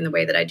understood you in the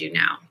way that I do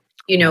now.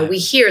 We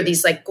hear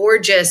these like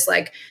gorgeous,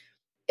 like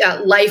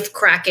life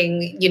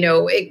cracking,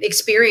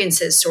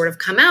 experiences sort of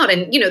come out.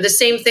 And, the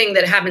same thing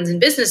that happens in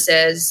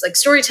businesses, like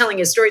storytelling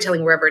is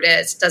storytelling wherever it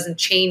is. It doesn't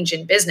change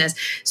in business.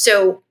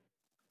 So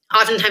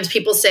oftentimes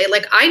people say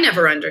like, I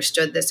never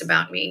understood this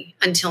about me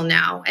until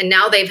now. And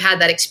now they've had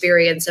that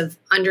experience of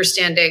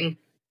understanding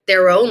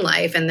their own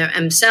life and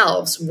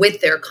themselves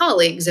with their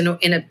colleagues in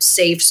a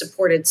safe,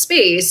 supported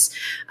space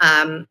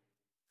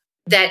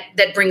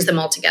that brings them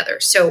all together.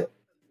 So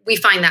we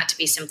find that to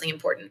be simply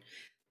important.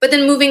 But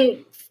then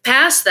moving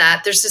past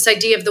that, there's this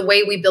idea of the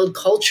way we build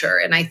culture.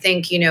 And I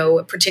think,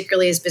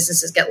 particularly as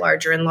businesses get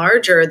larger and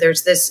larger,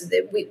 there's this,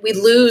 we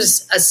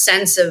lose a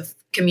sense of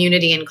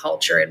community and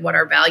culture and what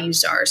our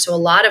values are. So a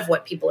lot of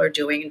what people are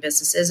doing in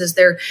businesses is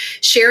they're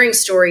sharing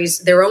stories,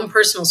 their own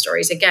personal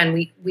stories. Again,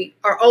 we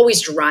are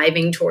always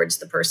driving towards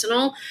the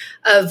personal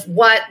of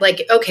what,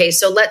 like, okay,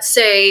 so let's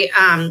say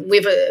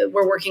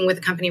we're working with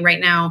a company right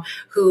now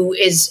who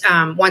is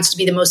wants to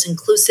be the most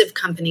inclusive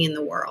company in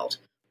the world.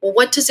 Well,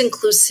 what does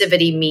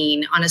inclusivity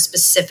mean on a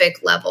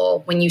specific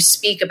level when you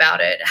speak about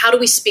it? How do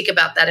we speak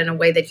about that in a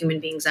way that human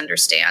beings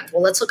understand?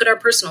 Well, let's look at our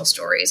personal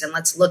stories, and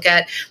let's look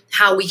at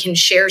how we can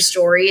share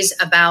stories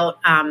about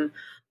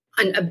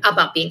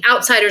being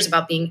outsiders,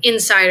 about being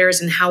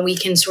insiders, and how we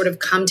can sort of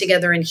come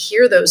together and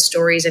hear those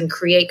stories and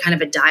create kind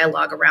of a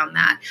dialogue around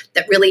that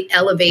really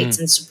elevates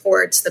and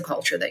supports the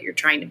culture that you're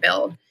trying to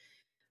build.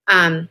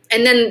 And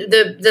then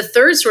the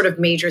third sort of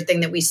major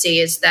thing that we see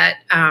is that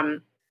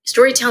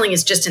storytelling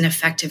is just an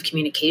effective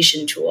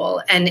communication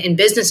tool. And in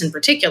business in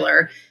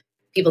particular,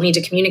 people need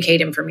to communicate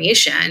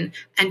information,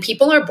 and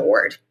people are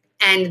bored,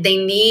 and they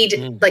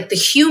need like the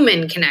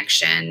human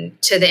connection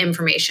to the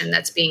information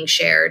that's being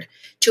shared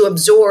to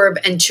absorb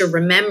and to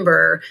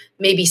remember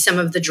maybe some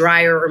of the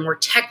drier or more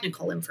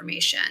technical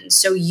information.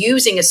 So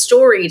using a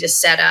story to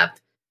set up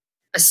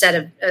a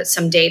set of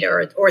some data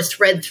or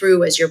thread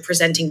through as you're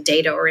presenting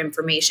data or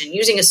information,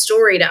 using a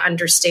story to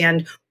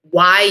understand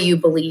why you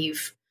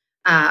believe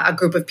a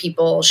group of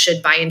people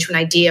should buy into an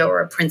idea or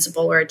a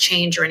principle or a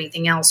change or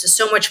anything else is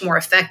so much more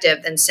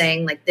effective than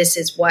saying like, this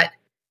is what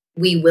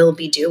we will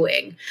be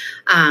doing.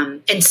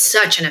 And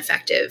such an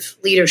effective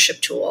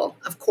leadership tool,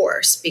 of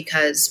course,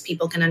 because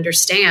people can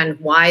understand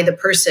why the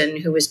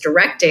person who is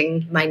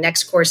directing my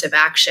next course of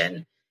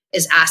action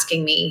is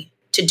asking me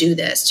to do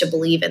this, to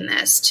believe in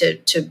this,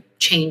 to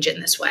change in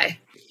this way.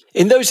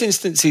 In those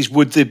instances,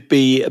 would there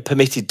be a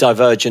permitted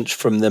divergence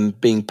from them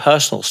being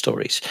personal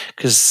stories?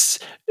 Because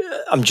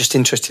I'm just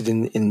interested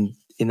in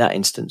that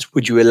instance.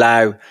 Would you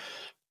allow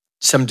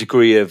some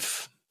degree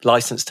of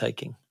license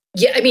taking?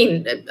 Yeah, I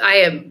mean,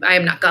 I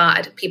am not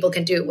God. People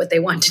can do what they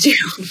want to do.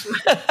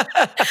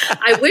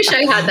 I wish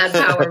I had that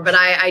power, but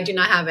I do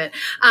not have it.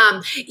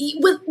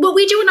 What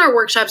we do in our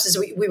workshops is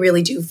we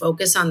really do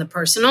focus on the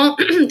personal.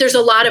 There's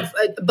a lot of,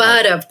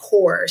 but of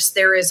course,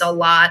 there is a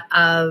lot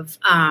of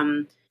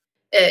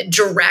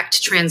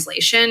direct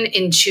translation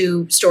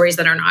into stories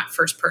that are not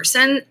first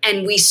person.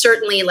 And we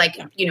certainly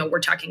we're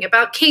talking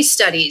about case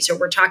studies, or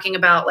we're talking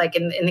about like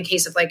in the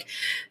case of like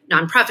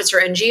nonprofits or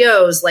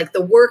NGOs, like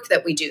the work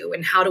that we do,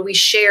 and how do we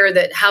share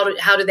that? How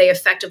do they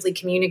effectively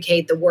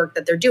communicate the work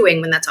that they're doing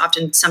when that's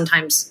often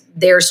sometimes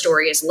their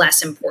story is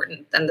less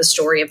important than the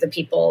story of the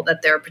people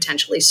that they're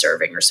potentially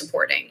serving or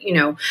supporting,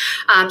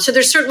 So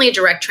there's certainly a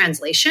direct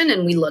translation,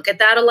 and we look at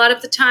that a lot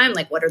of the time.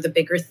 Like, what are the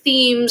bigger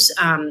themes?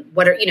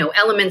 What are,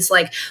 elements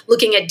like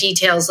looking at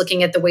details,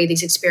 looking at the way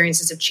these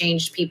experiences have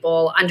changed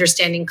people,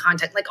 understanding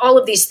context, like all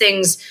of these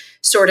things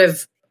sort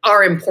of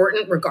are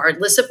important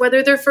regardless of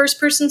whether they're first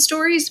person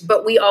stories,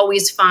 but we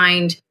always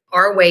find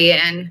our way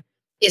in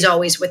is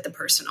always with the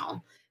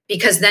personal,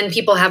 because then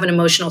people have an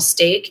emotional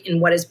stake in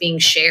what is being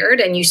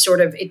shared. And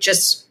it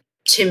just,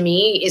 to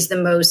me, is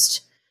the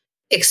most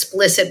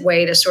explicit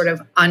way to sort of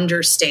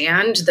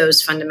understand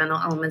those fundamental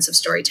elements of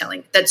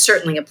storytelling that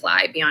certainly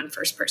apply beyond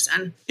first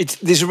person.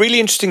 There's a really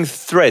interesting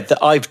thread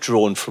that I've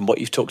drawn from what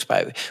you've talked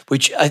about,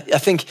 which I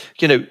think,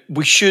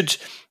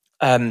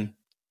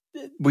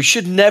 we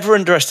should never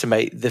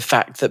underestimate the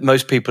fact that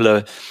most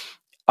people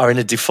are in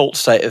a default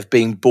state of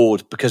being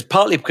bored,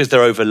 partly because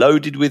they're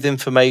overloaded with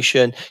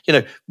information.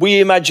 We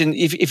imagine,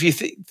 if you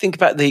think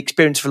about the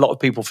experience of a lot of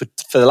people for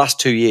the last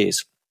 2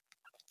 years,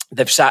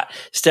 they've sat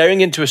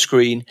staring into a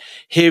screen,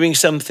 hearing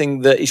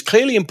something that is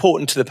clearly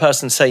important to the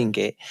person saying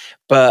it,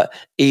 but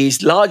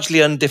is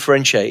largely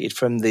undifferentiated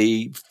from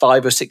the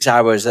 5 or 6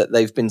 hours that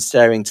they've been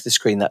staring to the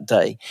screen that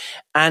day.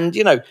 And,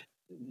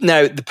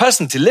 now the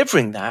person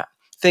delivering that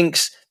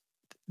thinks,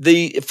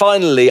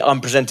 finally,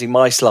 I'm presenting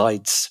my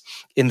slides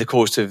in the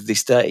course of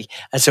this day,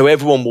 and so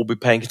everyone will be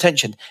paying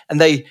attention. And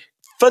they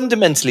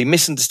fundamentally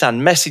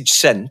misunderstand message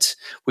sent,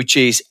 which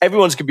is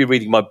everyone's going to be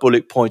reading my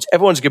bullet points,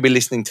 everyone's going to be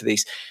listening to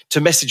this,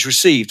 to message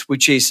received,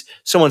 which is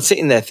someone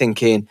sitting there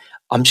thinking,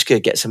 I'm just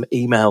going to get some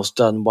emails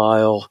done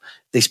while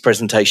this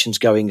presentation's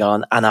going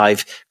on, and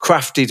I've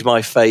crafted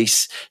my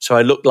face so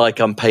I look like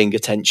I'm paying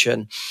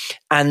attention.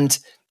 And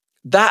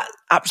that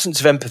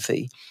absence of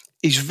empathy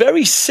is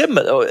very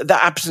similar, or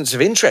that absence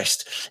of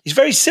interest is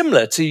very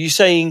similar to you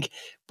saying,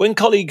 when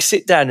colleagues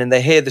sit down and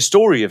they hear the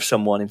story of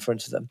someone in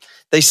front of them,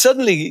 they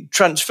suddenly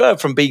transfer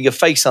from being a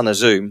face on a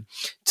Zoom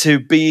to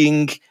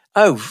being,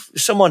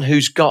 someone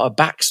who's got a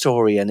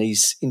backstory and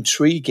is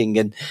intriguing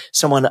and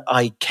someone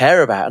I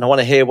care about, and I want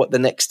to hear what the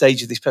next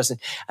stage of this person.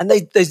 And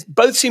they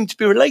both seem to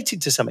be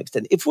related to some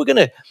extent. If we're going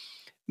to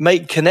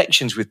make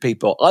connections with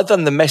people, either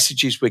on the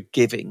messages we're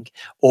giving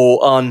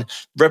or on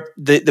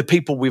the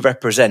people we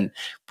represent,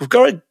 we've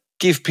got to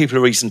give people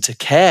a reason to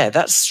care.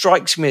 That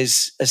strikes me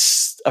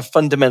as a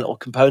fundamental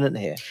component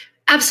here.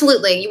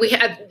 Absolutely.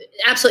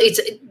 Absolutely.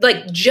 It's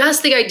like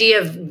just the idea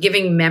of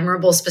giving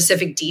memorable,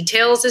 specific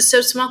details is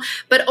so small,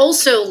 but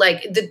also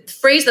like the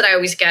phrase that I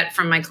always get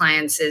from my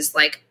clients is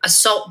like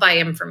assault by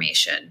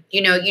information.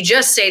 You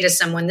just say to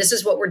someone, this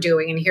is what we're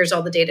doing, and here's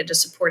all the data to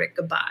support it.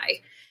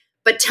 Goodbye.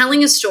 But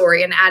telling a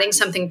story and adding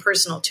something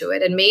personal to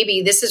it. And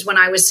maybe this is when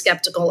I was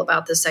skeptical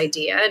about this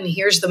idea. And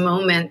here's the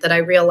moment that I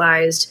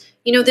realized,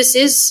 this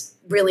is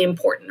really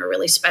important or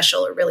really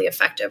special or really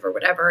effective or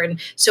whatever. And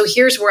so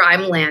here's where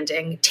I'm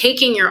landing,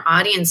 taking your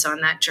audience on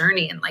that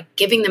journey and like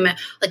giving them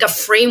a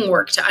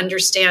framework to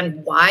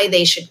understand why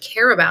they should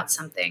care about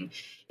something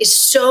is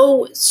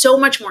so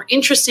much more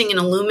interesting and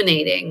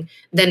illuminating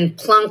than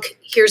plunk,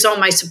 here's all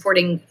my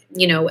supporting,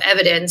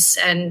 evidence,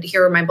 and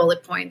here are my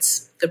bullet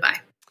points. Goodbye.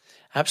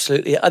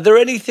 Absolutely. Are there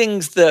any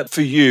things that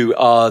for you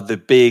are the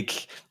big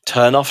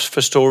turnoffs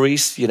for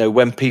stories?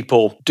 When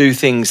people do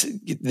things,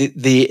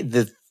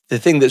 the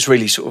thing that's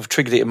really sort of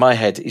triggered it in my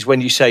head is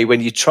when you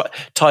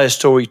tie a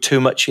story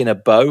too much in a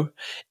bow,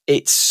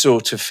 it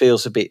sort of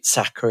feels a bit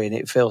saccharine,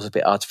 it feels a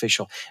bit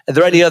artificial. Are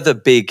there any other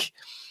big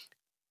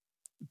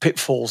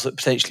pitfalls that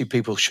potentially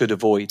people should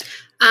avoid?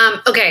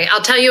 Okay,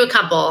 I'll tell you a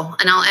couple,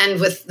 and I'll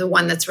end with the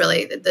one that's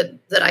really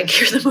that I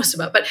care the most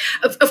about. But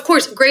of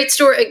course, a great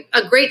story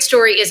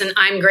isn't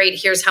I'm great,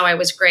 here's how I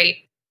was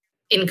great.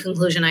 In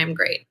conclusion, I am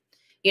great.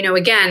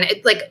 Again,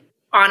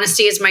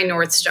 honesty is my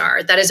North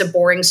Star. That is a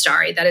boring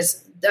story. That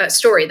is a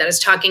story that is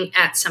talking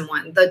at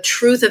someone. The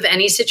truth of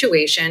any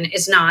situation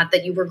is not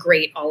that you were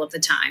great all of the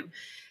time.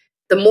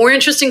 The more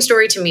interesting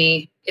story to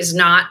me is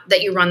not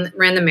that you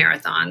ran the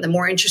marathon. The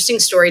more interesting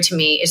story to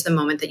me is the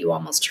moment that you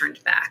almost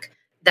turned back.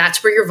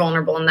 That's where you're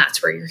vulnerable, and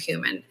that's where you're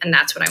human. And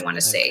that's what I want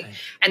to see.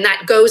 And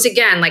that goes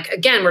again,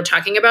 we're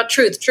talking about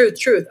truth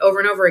over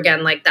and over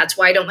again. Like, that's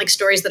why I don't like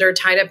stories that are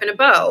tied up in a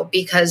bow,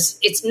 because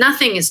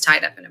nothing is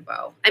tied up in a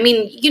bow. I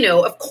mean,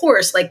 of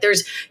course,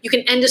 you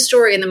can end a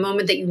story in the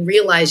moment that you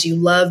realize you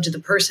loved the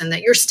person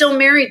that you're still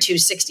married to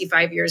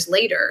 65 years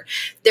later.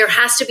 There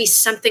has to be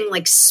something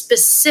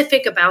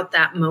specific about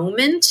that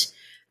moment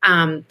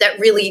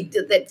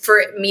that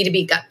for me to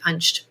be gut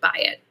punched by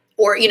it.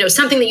 Or,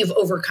 something that you've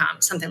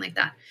overcome, something like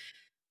that.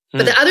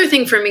 But the other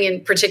thing for me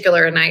in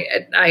particular, and I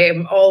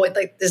am always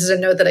this is a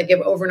note that I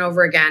give over and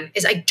over again,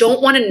 is I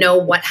don't want to know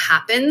what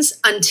happens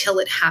until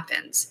it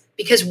happens.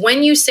 Because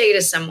when you say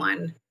to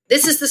someone,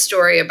 this is the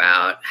story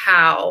about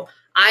how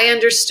I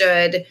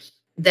understood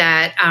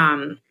that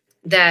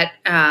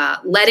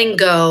letting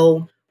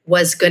go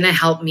was going to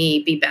help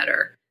me be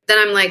better, then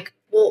I'm like,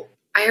 well,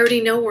 I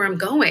already know where I'm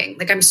going.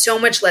 Like I'm so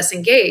much less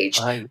engaged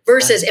Right.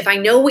 versus if I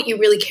know what you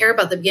really care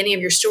about, the beginning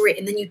of your story,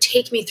 and then you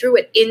take me through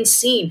it in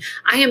scene.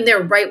 I am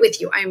there right with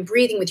you. I am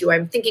breathing with you.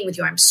 I'm thinking with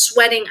you. I'm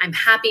sweating. I'm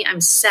happy.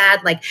 I'm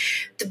sad. Like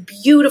the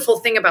beautiful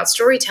thing about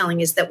storytelling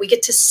is that we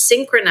get to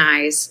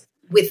synchronize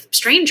with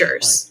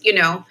strangers,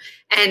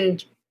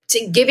 and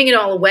giving it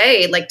all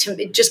away,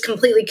 it just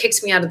completely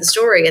kicks me out of the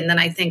story. And then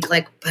I think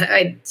but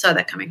I saw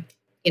that coming.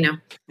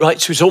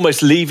 Right. So it's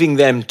almost leaving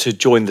them to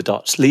join the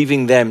dots,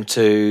 leaving them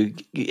to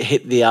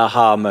hit the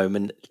aha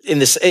moment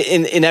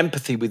in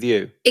empathy with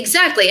you.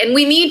 Exactly. And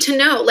we need to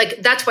know,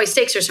 that's why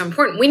stakes are so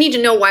important. We need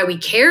to know why we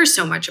care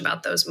so much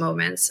about those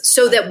moments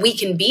so that we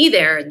can be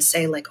there and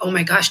say oh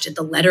my gosh, did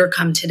the letter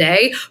come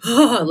today?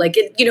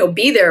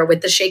 Be there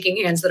with the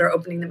shaking hands that are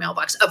opening the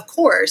mailbox. Of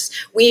course,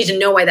 we need to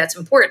know why that's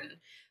important.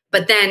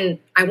 But then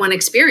I want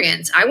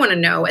experience. I want to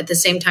know at the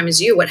same time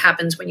as you what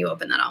happens when you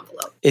open that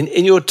envelope.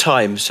 In your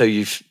time, so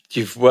you've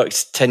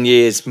worked 10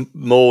 years,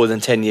 more than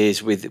 10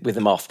 years with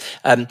the Moth.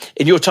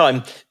 In your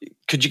time,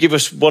 could you give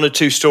us one or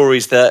two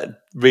stories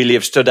that really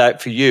have stood out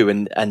for you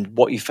and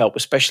what you felt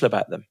was special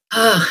about them?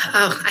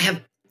 I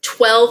have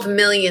 12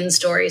 million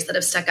stories that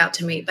have stuck out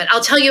to me, but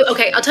I'll tell you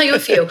a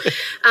few.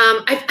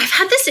 I've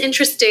had this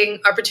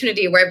interesting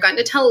opportunity where I've gotten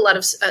to tell a lot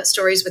of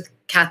stories with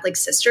Catholic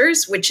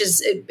sisters, which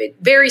is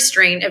very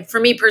strange. For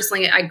me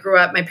personally,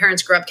 my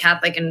parents grew up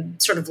Catholic and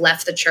sort of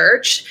left the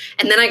church.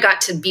 And then I got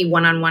to be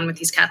one-on-one with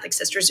these Catholic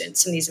sisters and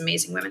some of these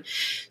amazing women.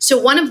 So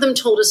one of them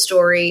told a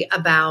story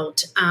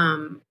about,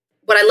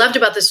 what I loved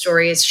about the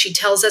story is she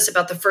tells us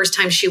about the first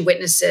time she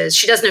witnesses.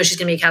 She doesn't know she's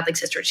going to be a Catholic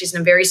sister. She's in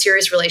a very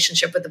serious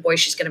relationship with the boy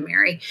she's going to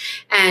marry.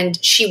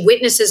 And she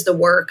witnesses the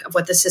work of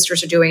what the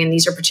sisters are doing. And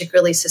these are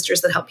particularly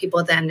sisters that help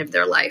people at the end of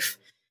their life.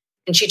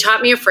 And she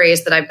taught me a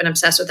phrase that I've been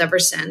obsessed with ever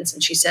since.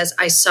 And she says,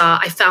 I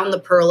found the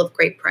pearl of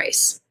great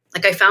price.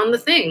 I found the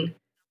thing.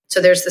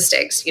 So there's the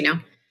stakes,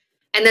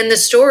 And then the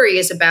story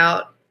is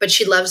about, but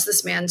she loves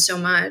this man so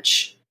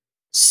much.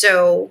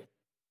 So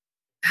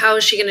how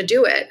is she going to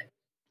do it?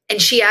 And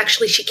she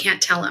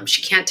can't tell him.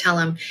 She can't tell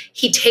him.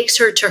 He takes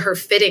her to her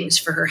fittings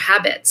for her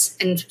habits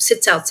and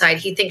sits outside.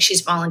 He thinks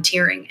she's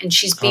volunteering and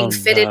she's being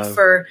fitted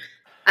for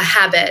a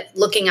habit,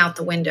 looking out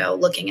the window,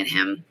 looking at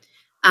him,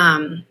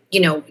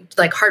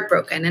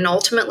 heartbroken. And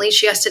ultimately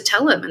she has to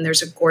tell him. And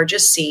there's a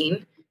gorgeous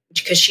scene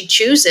because she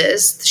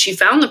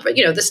found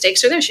the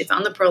stakes are there. She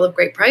found the pearl of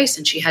great price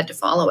and she had to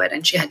follow it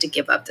and she had to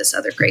give up this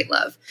other great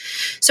love.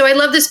 So I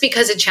love this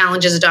because it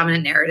challenges a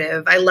dominant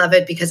narrative. I love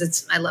it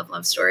because I love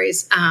love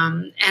stories.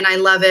 And I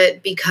love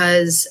it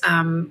because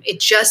it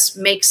just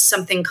makes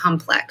something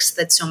complex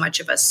that so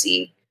much of us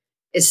see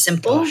is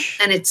simple. Gosh.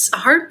 And it's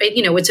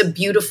it's a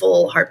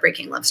beautiful,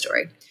 heartbreaking love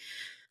story.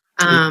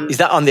 Is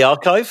that on the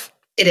archive?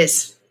 It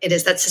is.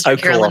 That's Sister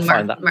Carolyn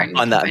Martin.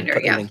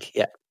 Link.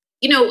 Yeah.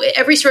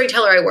 Every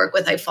storyteller I work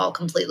with, I fall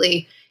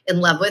completely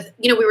in love with.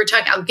 We were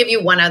talking, I'll give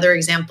you one other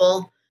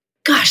example.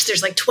 Gosh,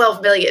 there's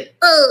 12 million.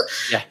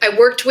 Yeah. I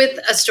worked with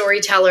a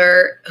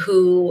storyteller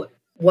who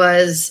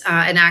was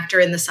an actor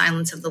in The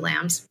Silence of the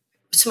Lambs.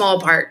 Small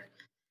part.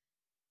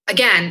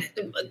 Again,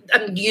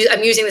 I'm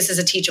using this as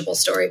a teachable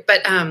story,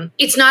 but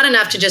it's not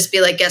enough to just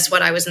be guess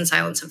what? I was in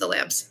Silence of the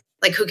Lambs.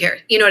 Who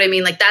cares? You know what I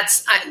mean?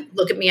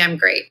 Look at me, I'm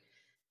great.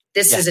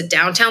 This is a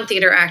downtown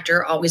theater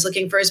actor, always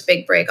looking for his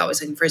big break,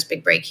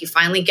 He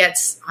finally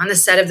gets on the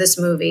set of this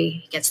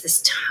movie. He gets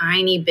this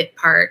tiny bit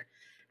part.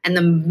 And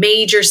the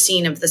major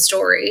scene of the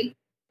story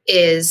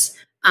is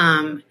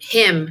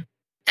him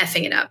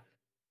effing it up.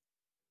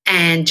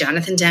 And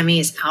Jonathan Demme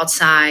is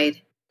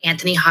outside.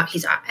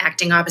 He's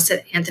acting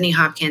opposite Anthony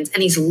Hopkins,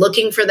 and he's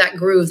looking for that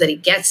groove that he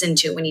gets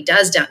into when he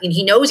does down. And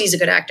he knows he's a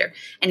good actor,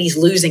 and he's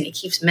losing. He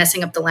keeps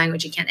messing up the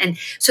language he can't. And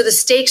so the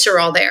stakes are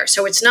all there.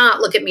 So it's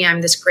not, look at me, I'm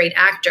this great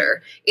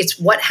actor. It's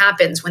what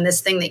happens when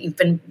this thing that you've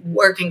been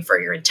working for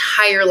your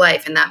entire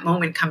life in that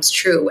moment comes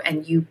true,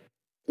 and you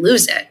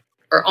lose it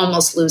or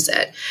almost lose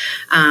it,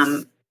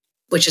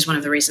 which is one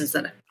of the reasons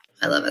that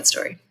I love that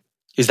story.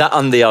 Is that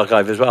on the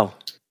archive as well?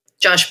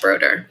 Josh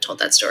Broder told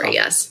that story,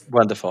 yes.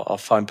 Wonderful. I'll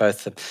find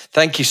both of them.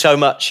 Thank you so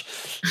much,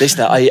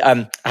 listener.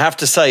 I have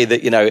to say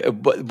that,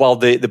 while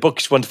the book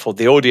is wonderful,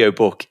 the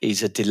audiobook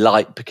is a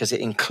delight because it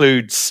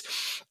includes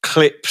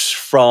clips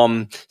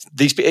from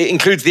these. It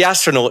includes the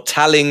astronaut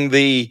telling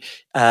the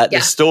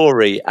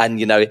story, and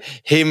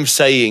him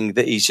saying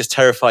that he's just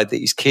terrified that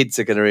his kids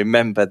are going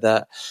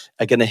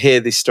to hear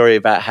this story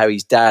about how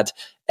his dad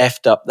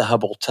effed up the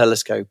Hubble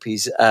telescope.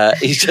 He's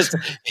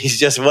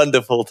just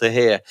wonderful to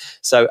hear.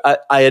 So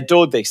I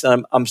adored this,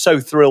 and I'm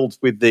so thrilled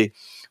with the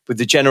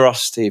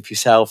generosity of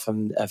yourself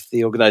and of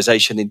the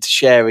organisation into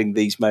sharing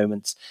these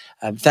moments.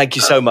 Thank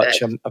you so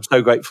much. I'm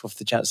so grateful for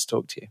the chance to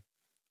talk to you.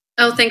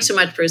 Oh, thanks so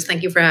much, Bruce.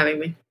 Thank you for having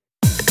me.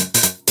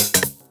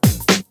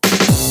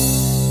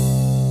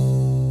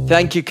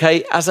 Thank you,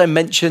 Kate. As I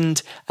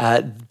mentioned,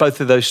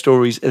 both of those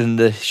stories in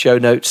the show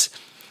notes.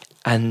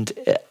 And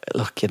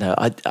look,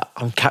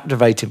 I'm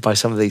captivated by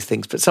some of these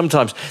things, but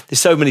sometimes there's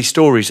so many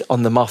stories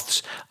on the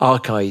Moth's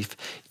archive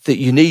that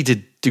you need a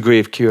degree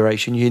of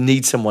curation. You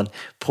need someone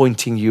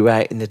pointing you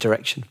out in the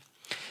direction.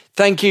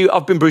 Thank you.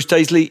 I've been Bruce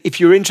Daisley.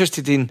 If you're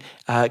interested in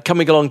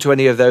coming along to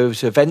any of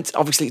those events,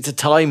 obviously it's a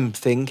time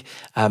thing.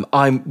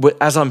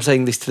 As I'm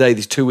saying this today,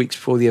 there's 2 weeks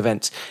before the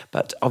events,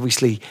 but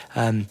obviously,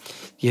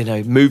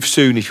 move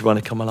soon if you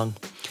want to come along.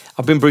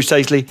 I've been Bruce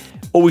Daisley.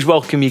 Always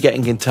welcome you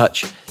getting in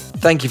touch.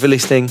 Thank you for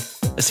listening.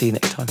 I'll see you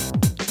next time.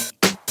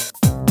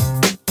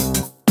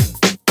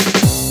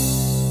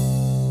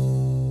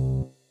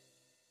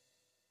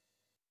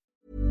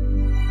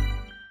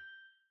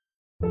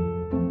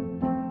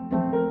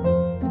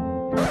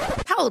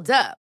 Hold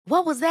up.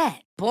 What was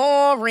that?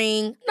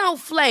 Boring. No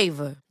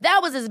flavor.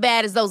 That was as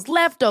bad as those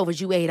leftovers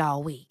you ate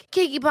all week.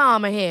 Keke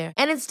Palmer here,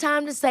 and it's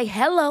time to say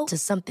hello to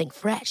something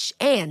fresh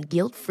and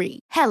guilt-free.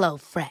 Hello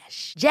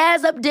Fresh.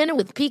 Jazz up dinner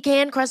with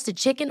pecan-crusted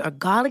chicken or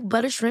garlic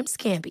butter shrimp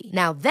scampi.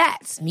 Now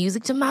that's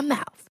music to my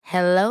mouth.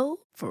 Hello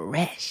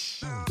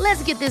Fresh.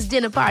 Let's get this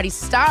dinner party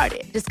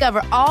started.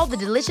 Discover all the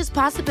delicious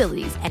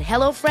possibilities at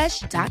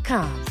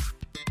hellofresh.com.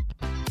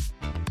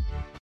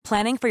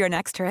 Planning for your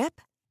next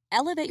trip?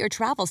 Elevate your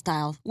travel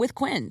style with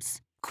Quince.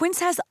 Quince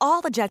has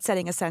all the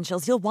jet-setting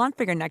essentials you'll want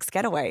for your next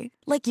getaway,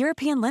 like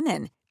European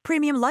linen,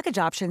 premium luggage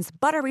options,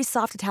 buttery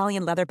soft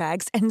Italian leather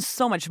bags, and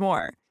so much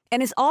more.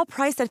 And is all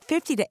priced at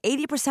 50 to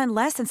 80%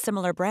 less than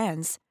similar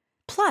brands.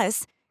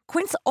 Plus,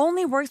 Quince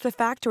only works with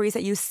factories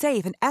that use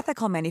safe and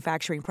ethical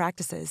manufacturing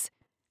practices.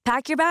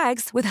 Pack your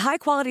bags with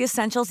high-quality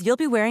essentials you'll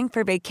be wearing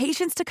for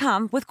vacations to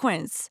come with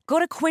Quince. Go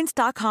to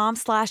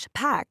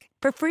quince.com/pack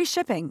for free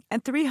shipping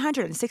and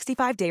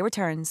 365-day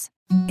returns.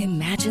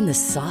 Imagine the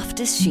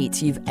softest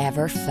sheets you've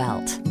ever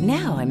felt.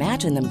 Now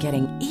imagine them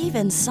getting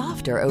even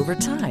softer over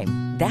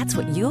time. That's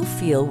what you'll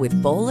feel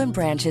with Boll &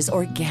 Branch's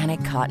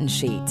organic cotton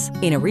sheets.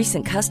 In a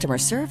recent customer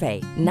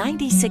survey,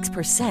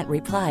 96%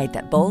 replied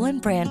that Boll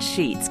 & Branch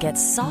sheets get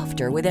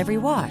softer with every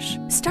wash.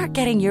 Start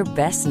getting your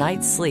best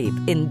night's sleep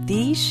in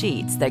these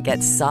sheets that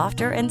get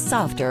softer and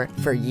softer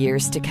for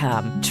years to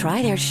come.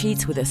 Try their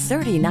sheets with a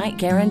 30-night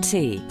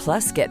guarantee.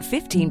 Plus, get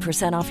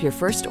 15% off your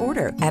first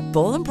order at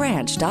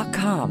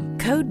bollandbranch.com.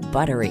 Code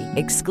BUTTERY.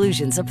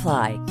 Exclusions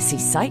apply. See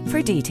site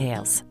for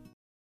details.